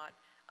if it's not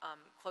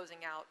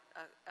closing out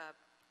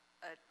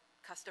a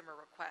customer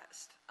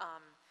request.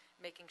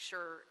 Making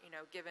sure,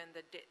 given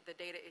the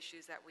data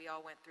issues that we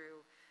all went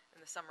through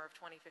in the summer of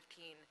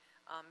 2015,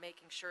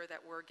 making sure that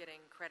we're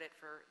getting credit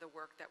for the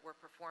work that we're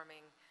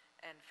performing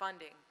and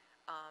funding,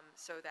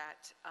 so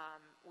that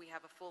we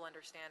have a full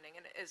understanding,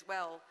 and as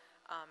well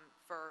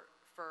for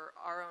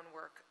our own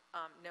work,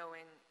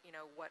 knowing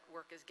what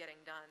work is getting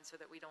done, so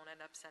that we don't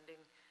end up sending,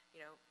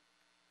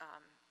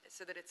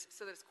 so that it's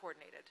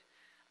coordinated.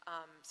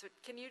 So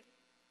can you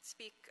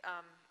speak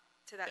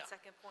to that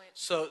second point?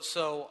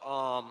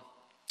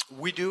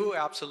 We do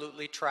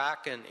absolutely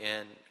track,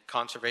 and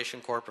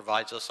Conservation Corps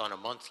provides us on a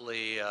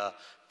monthly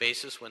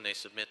basis when they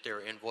submit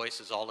their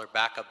invoices, all their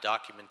backup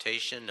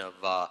documentation of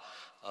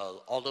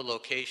all the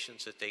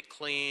locations that they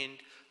cleaned,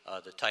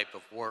 the type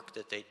of work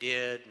that they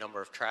did, number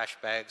of trash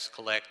bags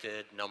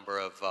collected, number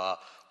of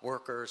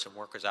workers and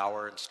workers'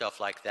 hour and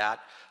stuff like that.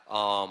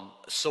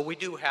 So we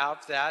do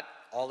have that,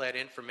 all that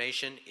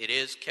information. It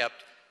is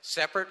kept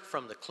separate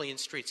from the Clean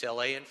Streets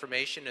LA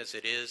information, as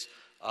it is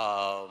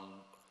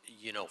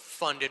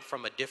funded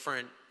from a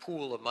different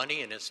pool of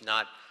money, and it's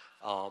not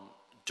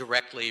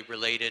directly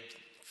related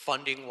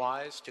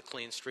funding-wise to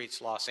Clean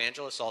Streets Los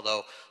Angeles,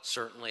 although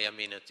certainly,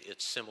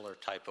 it's similar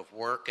type of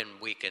work, and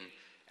we can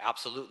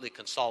absolutely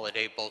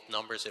consolidate both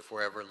numbers if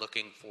we're ever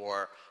looking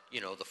for,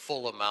 the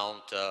full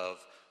amount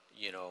of,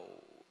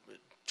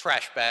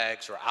 trash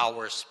bags or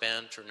hours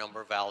spent or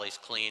number of alleys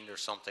cleaned or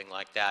something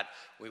like that.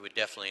 We would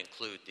definitely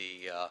include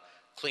the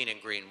clean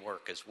and green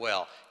work as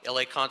well.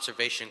 LA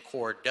Conservation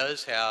Corps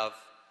does have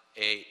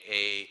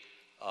a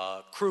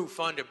crew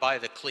funded by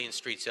the Clean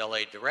Streets LA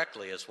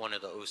directly as one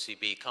of the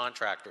OCB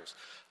contractors,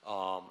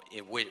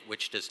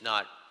 which does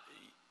not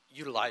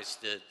utilize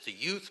the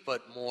youth,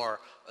 but more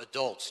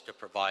adults to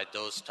provide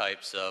those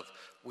types of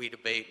weed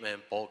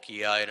abatement,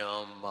 bulky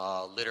item,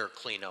 litter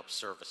cleanup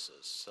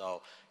services.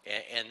 So,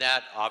 and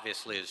that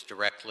obviously is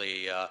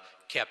directly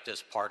kept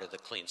as part of the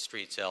Clean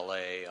Streets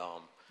LA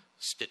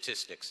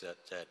statistics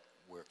that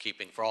we're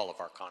keeping for all of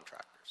our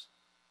contractors.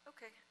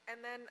 Okay,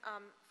 and then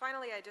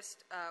finally, I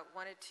just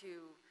wanted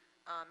to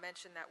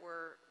mention that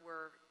we're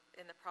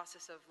in the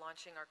process of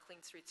launching our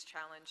Clean Streets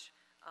Challenge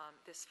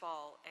this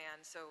fall,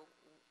 and so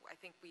I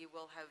think we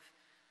will have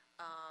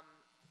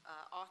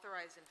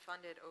authorized and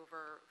funded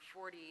over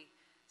 40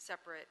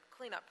 separate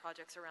cleanup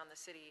projects around the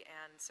city,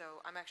 and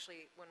so I'm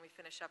actually, when we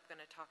finish up, going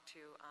to talk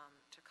to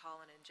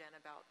Colin and Jen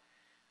about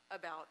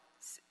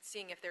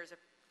seeing if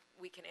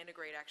we can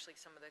integrate actually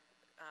some of the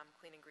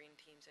clean and green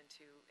teams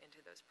into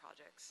those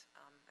projects.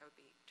 That would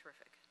be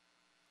terrific.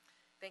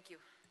 Thank you.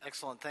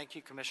 Excellent. Thank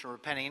you, Commissioner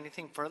Repenning.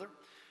 Anything further?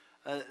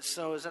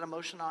 So is that a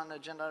motion on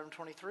agenda item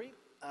 23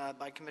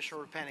 by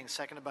Commissioner Repenning,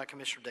 seconded by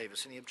Commissioner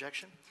Davis? Any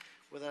objection?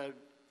 With a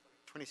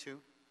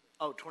 22.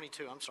 Oh,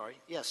 22. I'm sorry.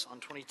 Yes,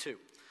 on 22.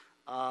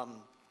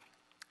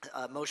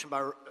 Motion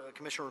by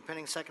Commissioner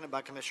Repenning, seconded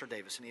by Commissioner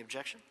Davis. Any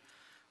objection?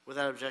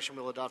 Without objection,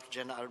 we'll adopt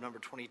agenda item number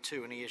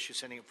 22. Any issue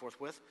sending it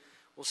forthwith?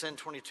 We'll send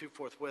 22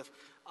 forthwith.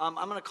 I'm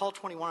going to call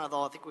 21,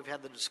 although I think we've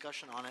had the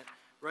discussion on it,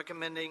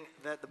 recommending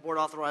that the board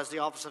authorize the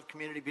Office of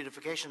Community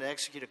Beautification to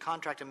execute a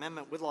contract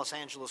amendment with Los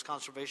Angeles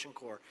Conservation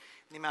Corps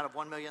in the amount of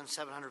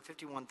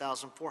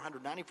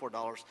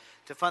 $1,751,494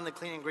 to fund the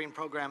Clean and Green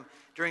program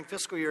during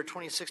fiscal year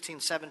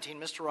 2016-17.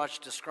 Mr. Roch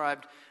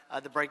described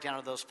the breakdown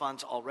of those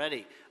funds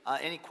already.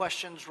 Any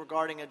questions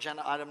regarding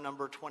agenda item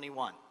number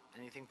 21?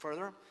 Anything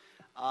further?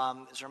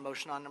 Is there a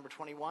motion on number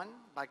 21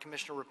 by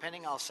Commissioner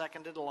Repenning? I'll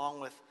second it along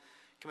with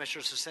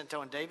Commissioners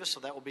Jacinto and Davis, so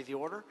that will be the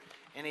order.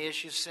 Any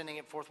issues sending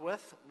it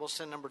forthwith? We'll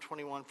send number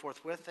 21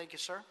 forthwith. Thank you,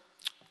 sir.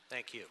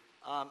 Thank you.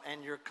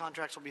 And your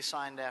contracts will be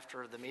signed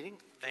after the meeting.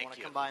 Thank you. Want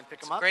to come by and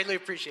pick them up? Greatly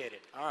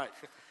appreciated. All right.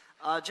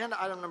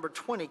 Agenda item number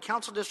 20,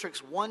 Council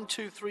Districts 1,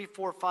 2, 3,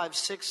 4, 5,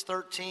 6,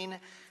 13,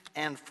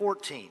 and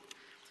 14.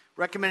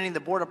 recommending the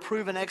board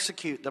approve and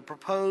execute the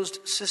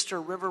proposed Sister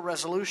River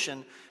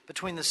resolution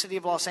between the City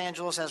of Los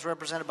Angeles, as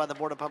represented by the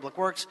Board of Public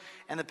Works,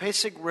 and the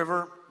Pasig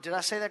River, did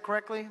I say that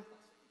correctly?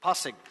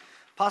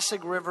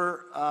 Pasig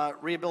River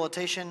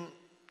Rehabilitation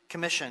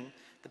Commission,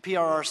 the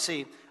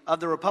PRRC, of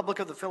the Republic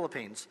of the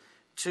Philippines,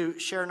 to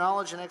share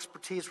knowledge and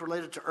expertise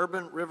related to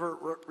urban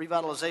river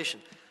revitalization.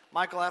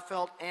 Michael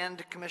Affelt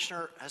and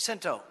Commissioner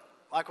Jacinto.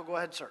 Michael, go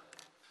ahead, sir.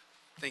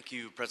 Thank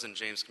you, President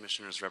James,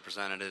 Commissioners,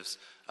 Representatives.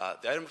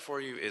 The item before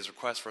you is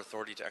request for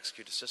authority to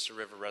execute a Sister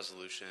River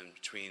resolution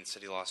between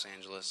City of Los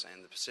Angeles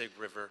and the Pacific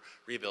River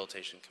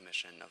Rehabilitation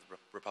Commission of the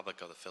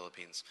Republic of the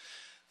Philippines.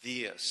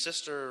 The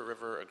Sister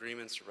River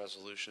agreements or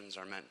resolutions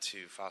are meant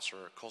to foster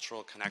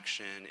cultural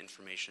connection,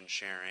 information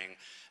sharing,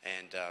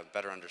 and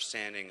better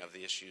understanding of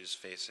the issues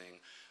facing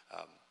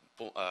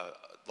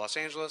Los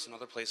Angeles and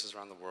other places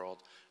around the world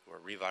who are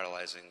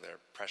revitalizing their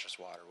precious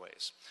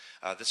waterways.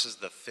 This is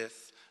the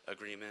fifth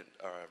agreement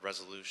or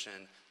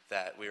resolution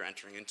that we are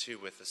entering into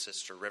with the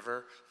Sister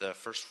River. The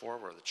first four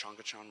were the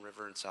Chongachon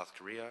River in South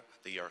Korea,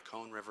 the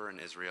Yarkon River in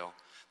Israel,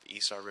 the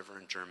Isar River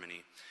in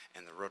Germany,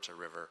 and the Rota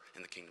River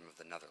in the Kingdom of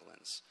the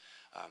Netherlands.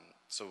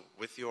 So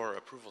with your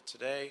approval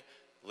today,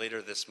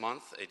 later this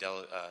month,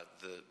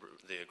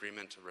 the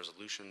agreement, or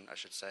resolution, I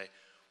should say,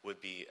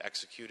 would be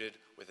executed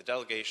with a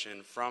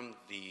delegation from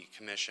the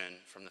Commission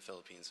from the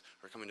Philippines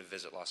who are coming to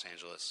visit Los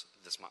Angeles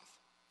this month.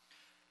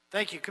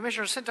 Thank you.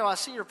 Commissioner Jacinto, I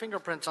see your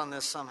fingerprints on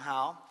this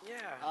somehow. Yeah,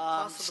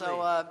 possibly.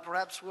 So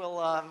perhaps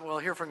we'll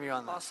hear from you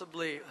on that.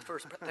 Possibly.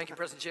 First, thank you,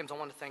 President James. I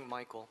want to thank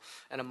Michael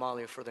and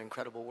Amalia for their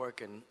incredible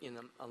work in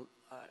a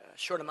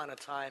short amount of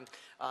time.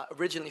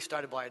 Originally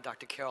started by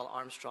Dr. Carol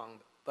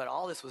Armstrong, but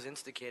all this was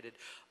instigated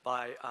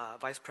by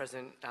Vice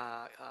President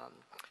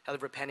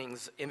Heather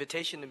Penning's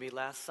invitation to me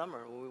last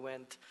summer when we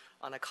went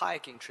on a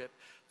kayaking trip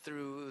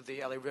through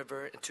the LA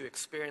River to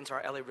experience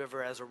our LA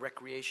River as a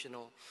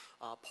recreational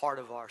part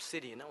of our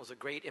city. And that was a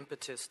great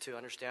impetus to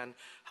understand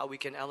how we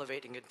can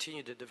elevate and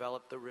continue to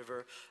develop the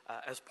river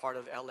as part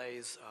of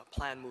LA's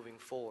plan moving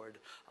forward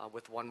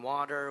with One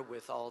Water,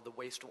 with all the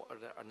wastewater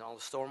and all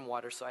the storm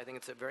water. So I think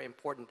it's a very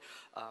important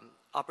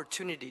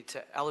opportunity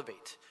to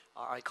elevate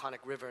our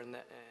iconic river. And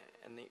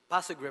the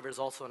Pasig River is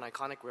also an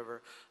iconic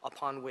river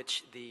upon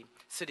which the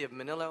city of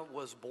Manila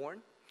was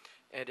born.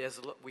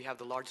 We have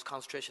the largest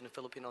concentration of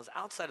Filipinos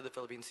outside of the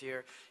Philippines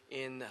here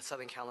in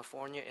Southern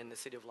California, in the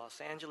city of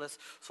Los Angeles.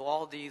 So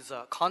all these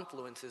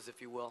confluences,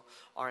 if you will,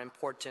 are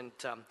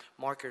important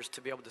markers to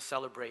be able to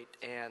celebrate.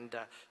 And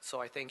so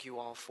I thank you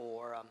all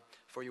for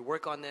your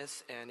work on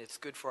this. And it's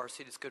good for our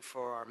city. It's good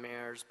for our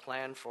mayor's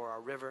plan for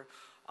our river.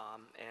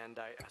 And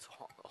I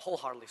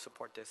wholeheartedly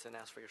support this and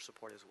ask for your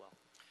support as well.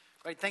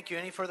 Great. Thank you.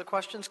 Any further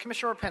questions?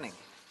 Commissioner Penning.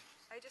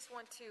 I just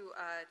want to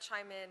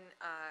chime in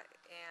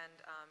and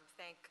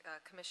thank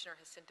Commissioner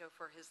Jacinto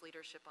for his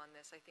leadership on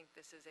this. I think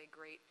this is a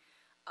great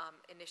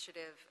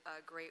initiative, a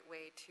great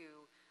way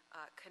to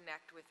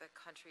connect with a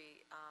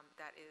country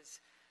that is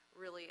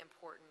really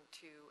important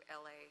to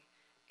LA.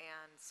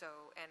 And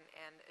so,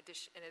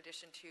 in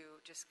addition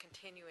to just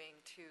continuing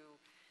to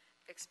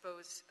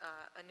expose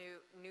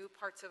new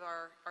parts of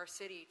our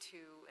city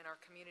and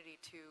our community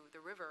to the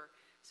river,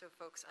 so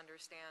folks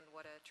understand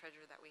what a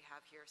treasure that we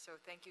have here. So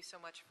thank you so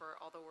much for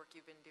all the work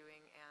you've been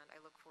doing, and I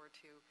look forward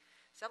to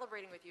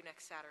celebrating with you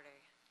next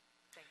Saturday.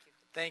 Thank you.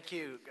 Thank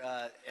you,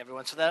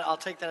 everyone. So I'll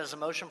take that as a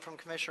motion from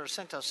Commissioner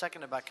Jacinto,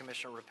 seconded by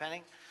Commissioner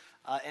Repenning.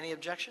 Any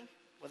objection?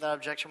 Without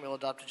objection, we'll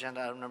adopt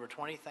agenda item number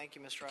 20. Thank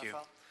you, Mr.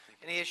 Affel.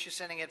 Any issues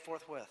sending it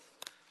forthwith?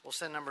 We'll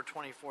send number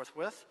 20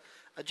 forthwith.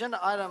 Agenda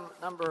item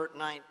number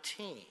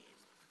 19.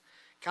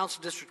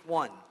 Council District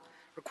 1.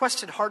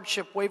 Requested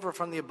hardship waiver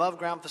from the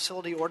above-ground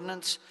facility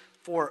ordinance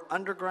for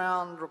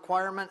underground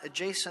requirement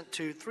adjacent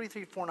to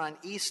 3349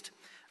 East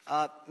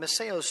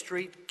Maceo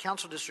Street,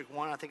 Council District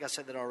 1. I think I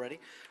said that already.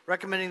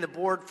 Recommending the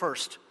board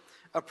first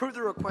approve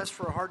the request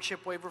for a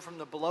hardship waiver from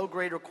the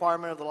below-grade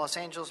requirement of the Los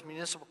Angeles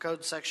Municipal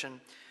Code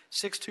Section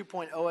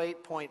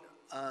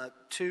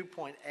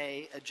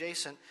 62.08.2.A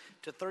adjacent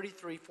to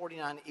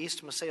 3349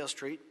 East Maceo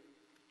Street.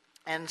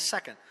 And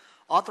second,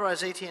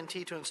 authorize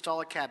AT&T to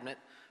install a cabinet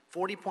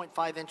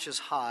 40.5 inches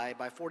high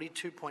by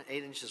 42.8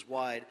 inches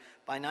wide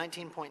by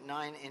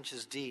 19.9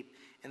 inches deep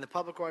in the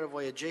public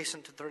right-of-way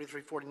adjacent to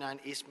 3349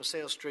 East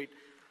Maceo Street.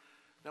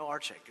 No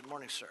Arce. Good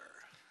morning, sir.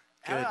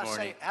 Good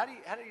morning. How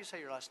do you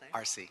say your last name?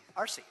 RC.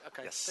 RC.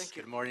 Okay. Yes. Thank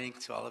you. Good morning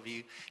to all of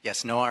you.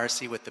 Yes, Noah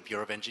RC with the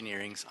Bureau of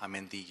Engineering. I'm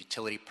in the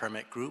utility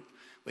permit group,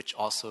 which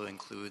also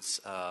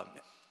includes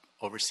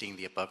overseeing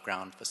the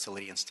above-ground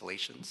facility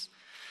installations.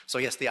 So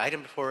yes, the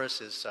item before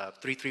us is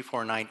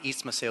 3349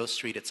 East Maceo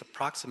Street. It's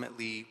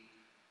approximately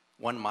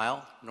 1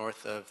 mile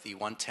north of the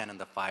 110 and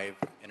the 5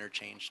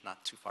 interchange,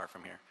 not too far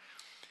from here.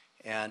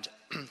 And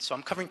so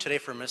I'm covering today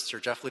for Mr.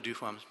 Jeff Ledoux,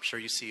 who I'm sure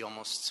you see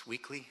almost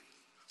weekly,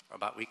 or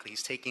about weekly.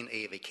 He's taking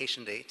a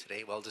vacation day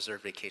today,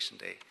 well-deserved vacation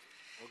day.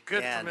 Well,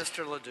 good for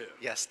Mr. Ledoux.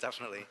 Yes,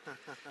 definitely.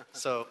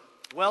 So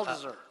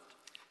well-deserved.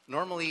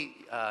 Normally,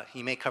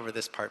 he may cover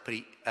this part, but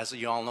as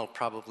you all know,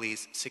 probably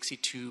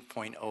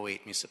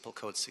 62.08, Municipal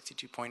Code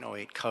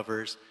 62.08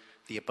 covers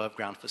the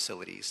above-ground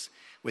facilities.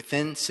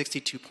 Within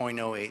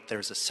 62.08,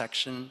 there's a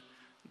section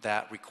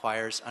that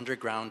requires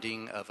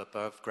undergrounding of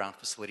above-ground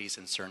facilities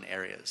in certain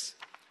areas.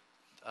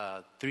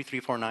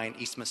 3349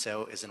 East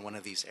Maceo is in one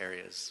of these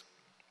areas.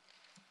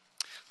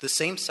 The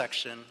same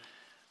section,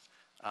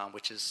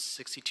 which is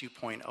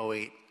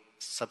 62.08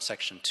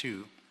 subsection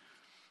 2,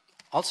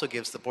 also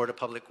gives the Board of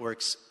Public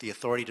Works the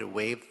authority to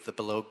waive the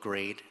below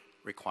grade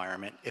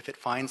requirement if it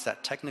finds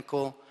that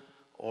technical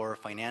or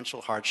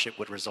financial hardship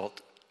would result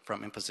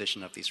from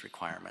imposition of these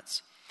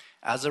requirements.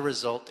 As a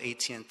result,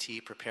 AT&T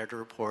prepared a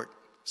report,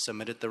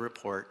 submitted the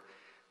report.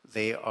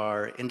 They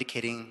are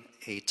indicating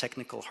a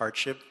technical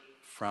hardship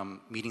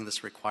from meeting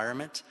this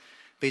requirement.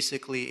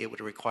 Basically, it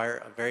would require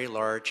a very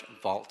large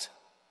vault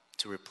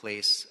to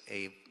replace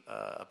a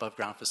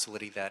above-ground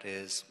facility that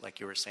is, like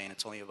you were saying,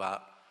 it's only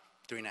about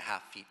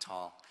 3.5 feet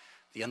tall.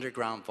 The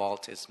underground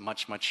vault is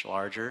much, much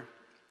larger.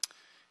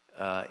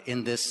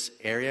 In this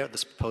area,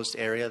 this proposed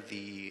area,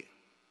 the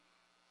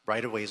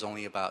right-of-way is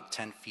only about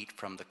 10 feet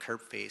from the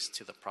curb face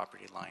to the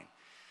property line.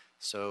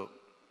 So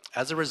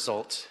as a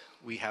result,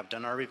 we have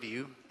done our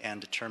review and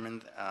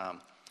determined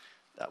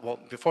that, well,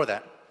 before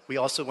that, we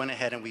also went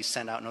ahead and we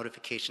sent out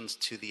notifications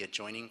to the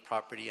adjoining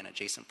property and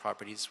adjacent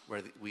properties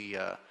where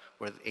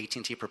where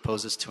AT&T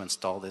proposes to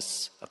install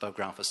this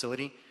above-ground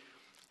facility.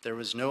 There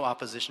was no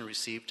opposition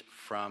received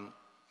from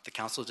the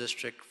council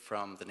district,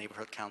 from the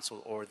neighborhood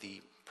council, or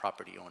the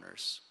property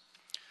owners.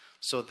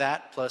 So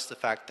that, plus the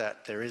fact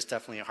that there is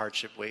definitely a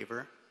hardship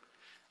waiver,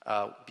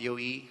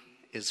 BOE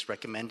is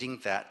recommending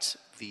that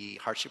the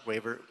hardship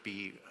waiver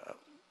be,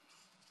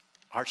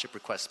 hardship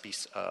request be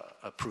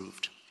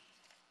approved.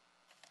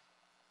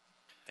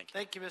 Thank you.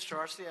 Thank you, Mr.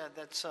 Arce.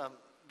 That's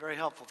very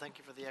helpful. Thank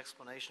you for the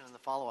explanation and the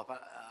follow-up.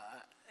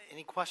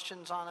 Any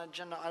questions on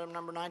agenda item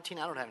number 19?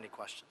 I don't have any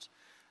questions.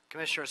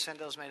 Commissioner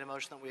Sendo's made a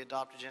motion that we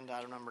adopt agenda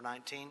item number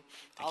 19.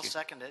 I'll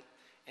second it.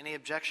 Any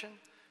objection?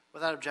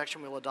 Without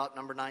objection, we'll adopt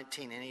number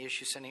 19. Any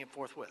issue sending it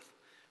forthwith?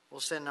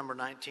 We'll send number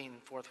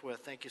 19 forthwith.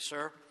 Thank you,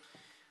 sir.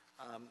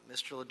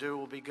 Mr. Ledoux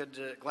will be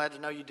glad to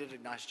know you did a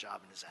nice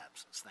job in his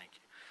absence. Thank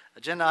you.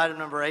 Agenda item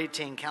number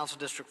 18, Council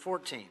District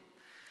 14.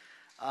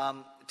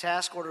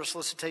 Task order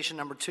solicitation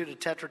number 2 to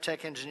Tetra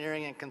Tech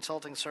Engineering and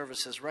Consulting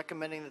Services,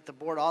 recommending that the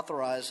board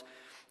authorize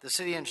the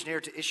city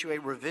engineer to issue a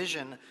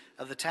revision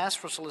of the task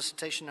for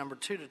solicitation number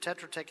 2 to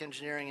Tetra Tech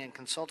Engineering and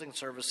Consulting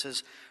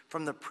Services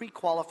from the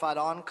pre-qualified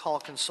on-call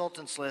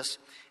consultants list,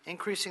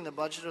 increasing the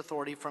budget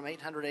authority from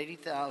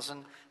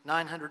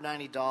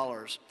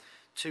 $880,990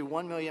 to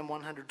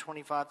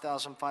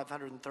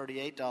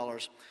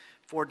 $1,125,538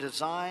 for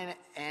design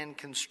and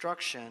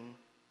construction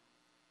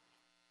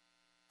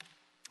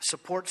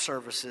support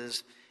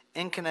services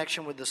in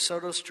connection with the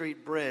Soto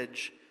Street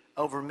Bridge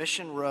over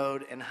Mission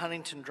Road and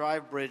Huntington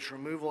Drive Bridge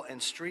removal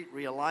and street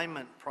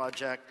realignment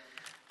project,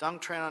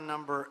 Dungtran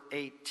number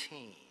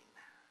 18.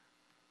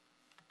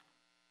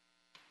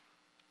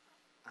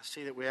 I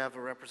see that we have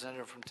a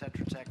representative from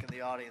Tetra Tech in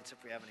the audience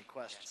if we have any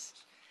questions.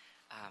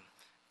 Yes.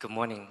 Good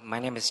morning. My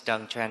name is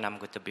Dung Tran. I'm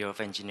with the Bureau of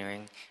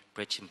Engineering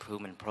Bridge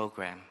Improvement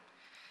Program.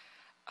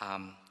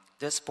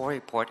 This board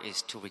report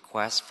is to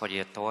request for the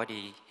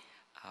authority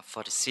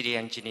for the city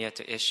engineer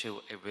to issue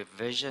a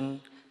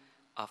revision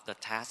of the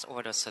task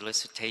order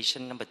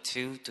solicitation number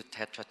 2 to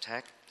Tetra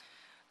Tech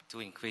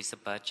to increase the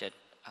budget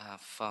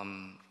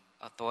from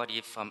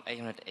authority from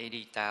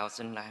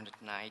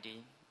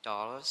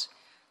 $880,990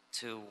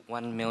 to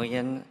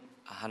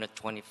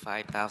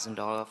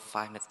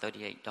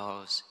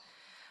 $1,125,538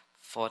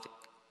 for the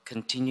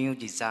continued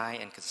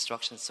design and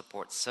construction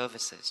support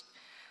services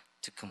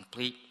to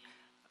complete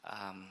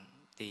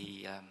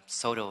the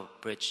Soto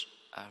Bridge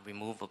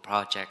removal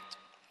project.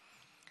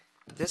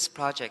 This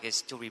project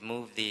is to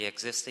remove the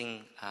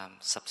existing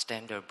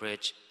substandard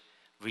bridge,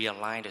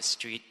 realign the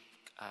street,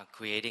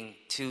 creating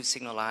 2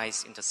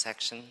 signalized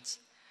intersections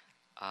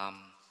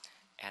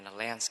and a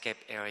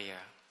landscape area,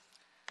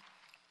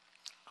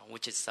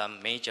 which is a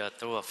major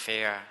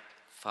thoroughfare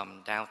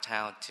from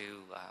downtown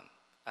to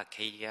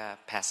Arcadia,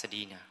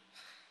 Pasadena.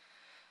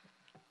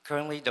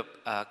 Currently, the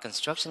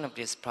construction of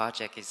this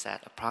project is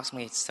at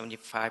approximately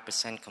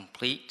 75%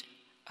 complete.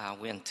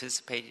 We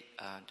anticipate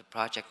the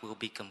project will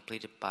be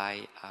completed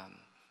by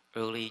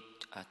early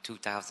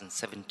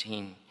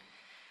 2017.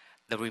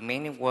 The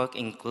remaining work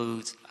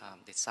includes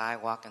the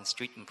sidewalk and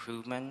street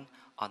improvement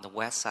on the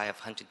west side of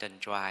Huntington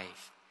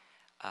Drive,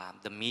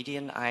 the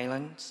median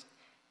islands,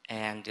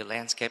 and the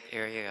landscape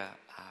area.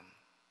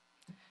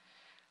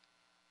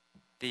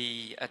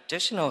 The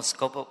additional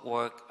scope of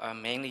work are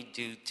mainly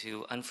due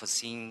to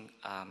unforeseen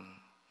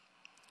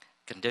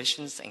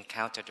conditions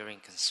encountered during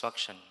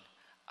construction,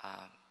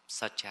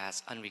 such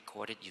as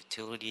unrecorded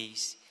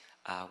utilities,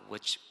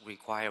 which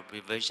require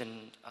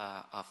revision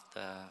of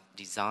the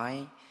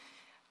design,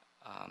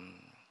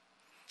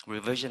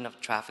 revision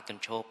of traffic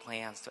control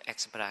plans to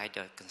expedite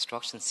the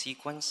construction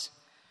sequence,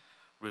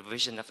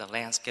 revision of the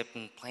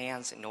landscaping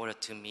plans in order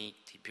to meet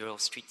the Bureau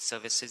of Street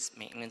Services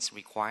maintenance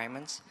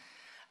requirements,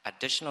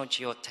 additional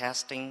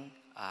geotesting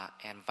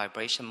and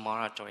vibration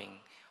monitoring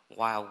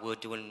while we're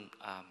doing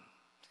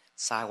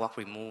sidewalk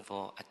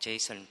removal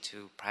adjacent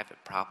to private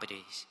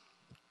properties.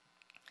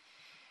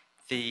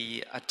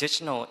 The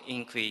additional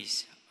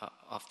increase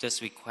of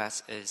this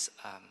request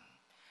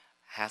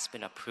has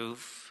been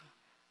approved.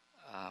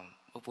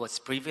 It was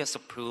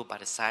previously approved by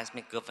the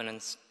Seismic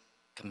Governance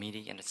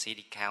Committee and the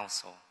City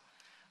Council.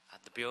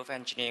 The Bureau of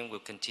Engineering will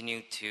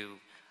continue to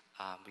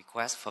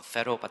request for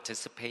federal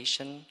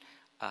participation.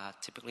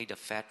 Typically, the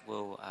Fed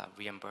will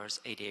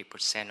reimburse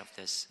 88% of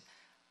this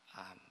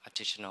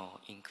additional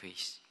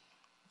increase.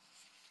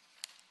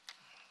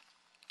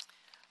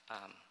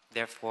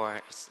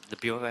 Therefore, the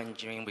Bureau of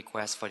Engineering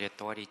requests for the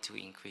authority to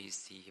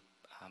increase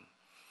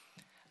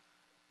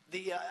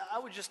I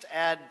would just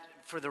add,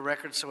 for the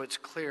record, so it's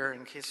clear,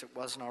 in case it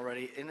wasn't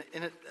already,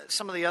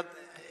 some of the other,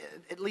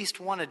 at least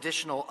one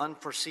additional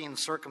unforeseen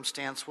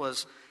circumstance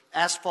was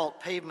asphalt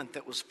pavement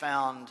that was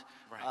found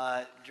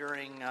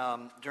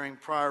during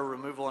prior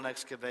removal and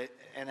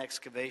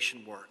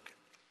excavation work.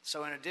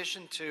 So, in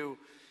addition to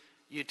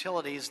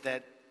utilities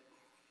that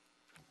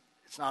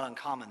it's not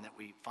uncommon that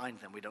we find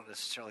them. We don't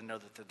necessarily know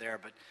that they're there,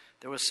 but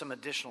there was some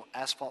additional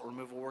asphalt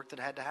removal work that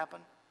had to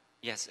happen?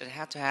 Yes, it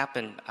had to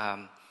happen.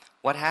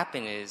 What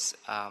happened is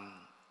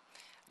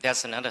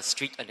there's another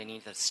street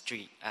underneath the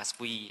street. As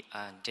we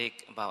dig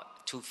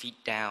about 2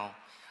 feet down,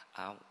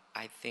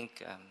 I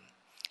think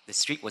the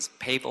street was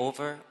paved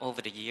over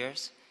the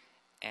years,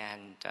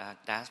 and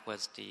that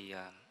was the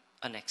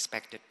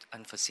unexpected,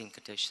 unforeseen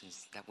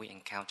conditions that we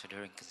encountered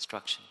during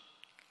construction.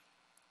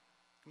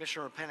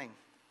 Commissioner Penning.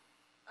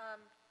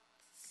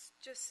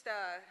 Just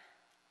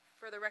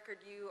for the record,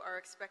 you are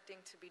expecting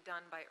to be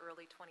done by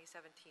early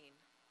 2017.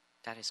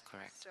 That is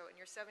correct. So, and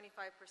you're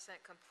 75%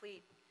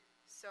 complete.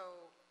 So,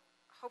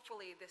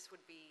 hopefully, this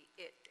would be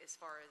it as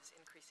far as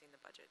increasing the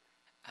budget.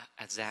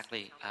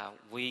 Exactly.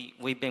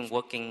 We've been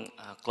working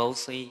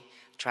closely,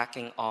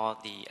 tracking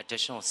all the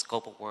additional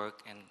scope of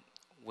work, and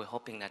we're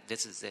hoping that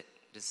this is it.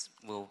 This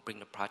will bring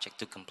the project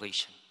to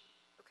completion.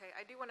 Okay,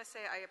 I do want to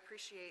say I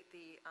appreciate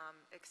the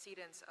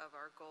exceedance of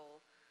our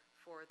goal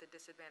for the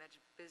disadvantaged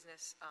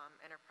business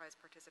enterprise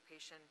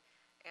participation,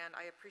 and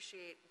I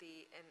appreciate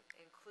the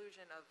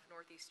inclusion of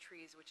Northeast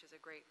Trees, which is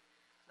a great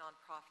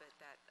nonprofit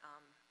that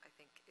I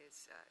think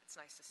is it's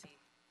nice to see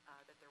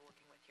that they're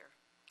working with here.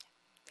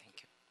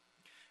 Thank you.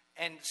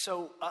 And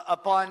so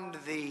upon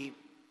the,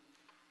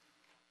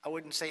 I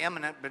wouldn't say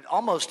imminent, but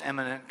almost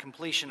imminent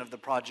completion of the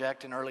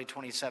project in early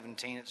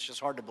 2017, it's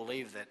just hard to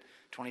believe that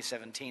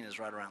 2017 is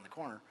right around the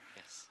corner.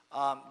 Yes.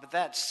 But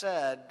that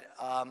said,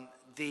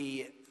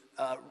 the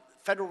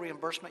federal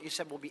reimbursement, you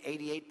said, will be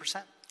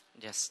 88%?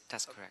 Yes,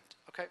 that's correct.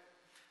 Okay.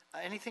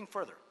 Anything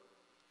further?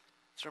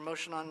 Is there a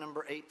motion on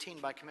number 18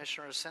 by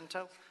Commissioner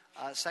Jacinto,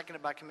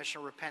 seconded by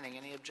Commissioner Repenning?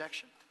 Any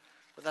objection?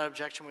 Without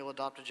objection, we will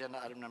adopt agenda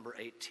item number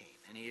 18.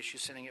 Any issue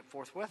sending it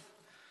forthwith?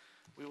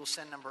 We will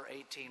send number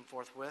 18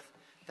 forthwith.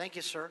 Thank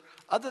you, sir.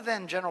 Other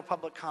than general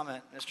public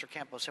comment, Mr.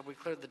 Campos, have we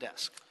cleared the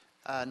desk?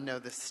 No,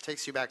 this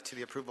takes you back to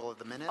the approval of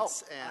the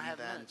minutes I have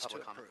then minutes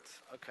public to comment.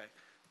 approve. Okay.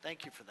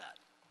 Thank you for that.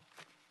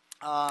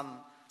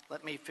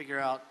 Let me figure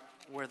out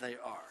where they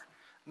are.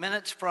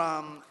 Minutes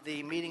from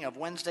the meeting of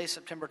Wednesday,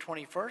 September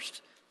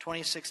 21st,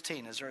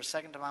 2016. Is there a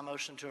second to my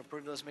motion to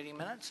approve those meeting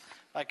minutes?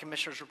 By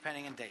Commissioners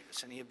Repenning and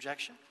Davis. Any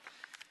objection?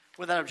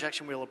 Without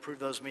objection, we will approve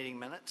those meeting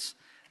minutes.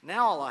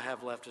 Now all I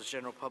have left is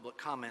general public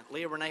comment.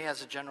 Leah Renee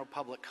has a general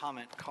public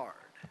comment card.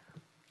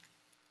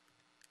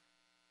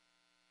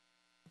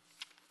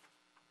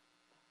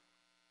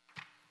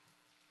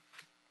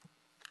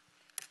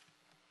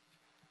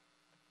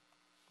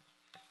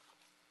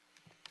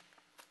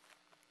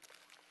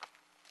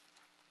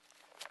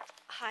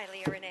 Hi,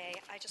 Leah Renee.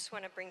 I just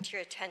want to bring to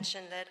your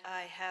attention that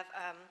I have,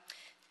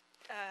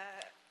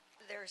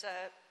 there's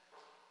a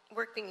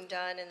work being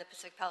done in the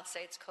Pacific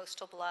Palisades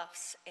Coastal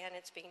Bluffs, and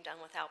it's being done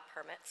without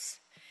permits,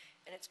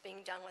 and it's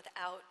being done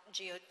without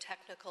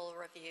geotechnical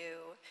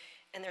review,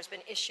 and there's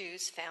been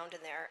issues found in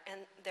there,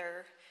 and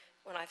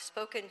when I've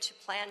spoken to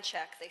Plan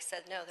Check, they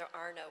said, no, there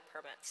are no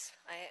permits.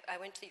 I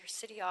went to your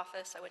city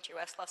office, I went to your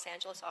West Los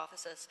Angeles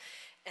offices,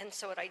 and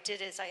so what I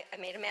did is I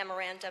made a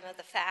memorandum of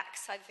the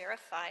facts, I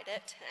verified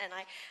it, and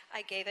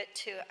I gave it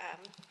to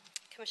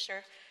Commissioner,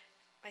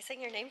 am I saying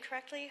your name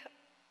correctly?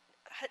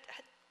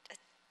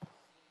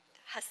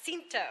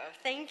 Jacinto,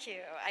 thank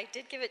you. I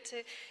did give it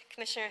to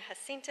Commissioner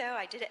Jacinto.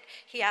 I did it.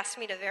 He asked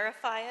me to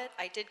verify it.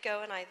 I did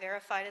go and I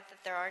verified it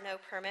that there are no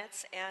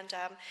permits, and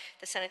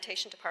the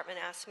sanitation department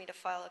asked me to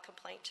file a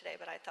complaint today,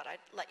 but I thought I'd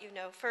let you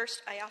know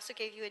first. I also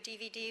gave you a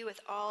DVD with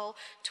all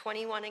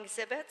 21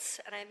 exhibits,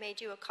 and I made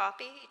you a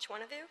copy, each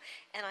one of you,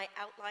 and I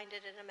outlined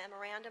it in a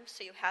memorandum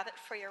so you have it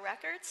for your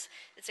records.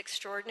 It's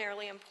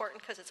extraordinarily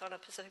important because it's on a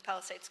Pacific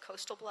Palisades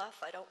coastal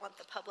bluff. I don't want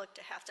the public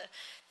to have to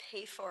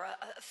pay for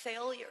a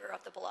failure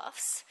of the bluff.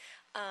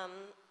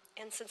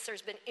 And since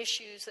there's been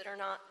issues that are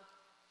not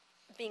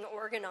being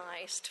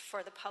organized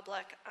for the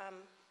public,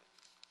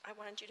 I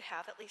wanted you to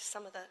have at least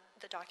some of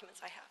the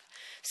documents I have.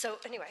 So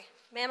anyway,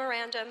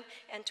 memorandum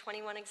and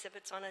 21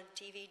 exhibits on a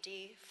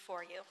DVD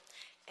for you.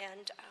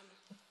 And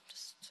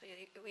just so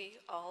we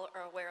all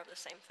are aware of the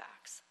same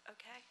facts,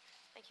 okay?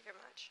 Thank you very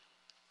much.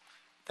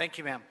 Thank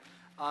you, ma'am.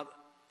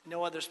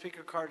 No other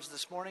speaker cards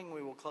this morning.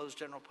 We will close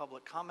general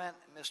public comment.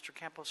 Mr.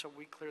 Campos, have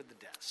we cleared the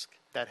desk?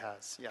 That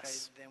has,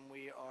 yes. Okay, then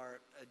we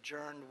are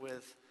adjourned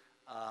with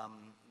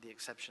the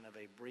exception of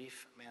a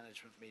brief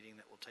management meeting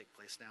that will take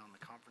place now in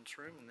the conference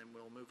room, and then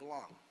we'll move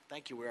along.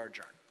 Thank you. We are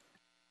adjourned.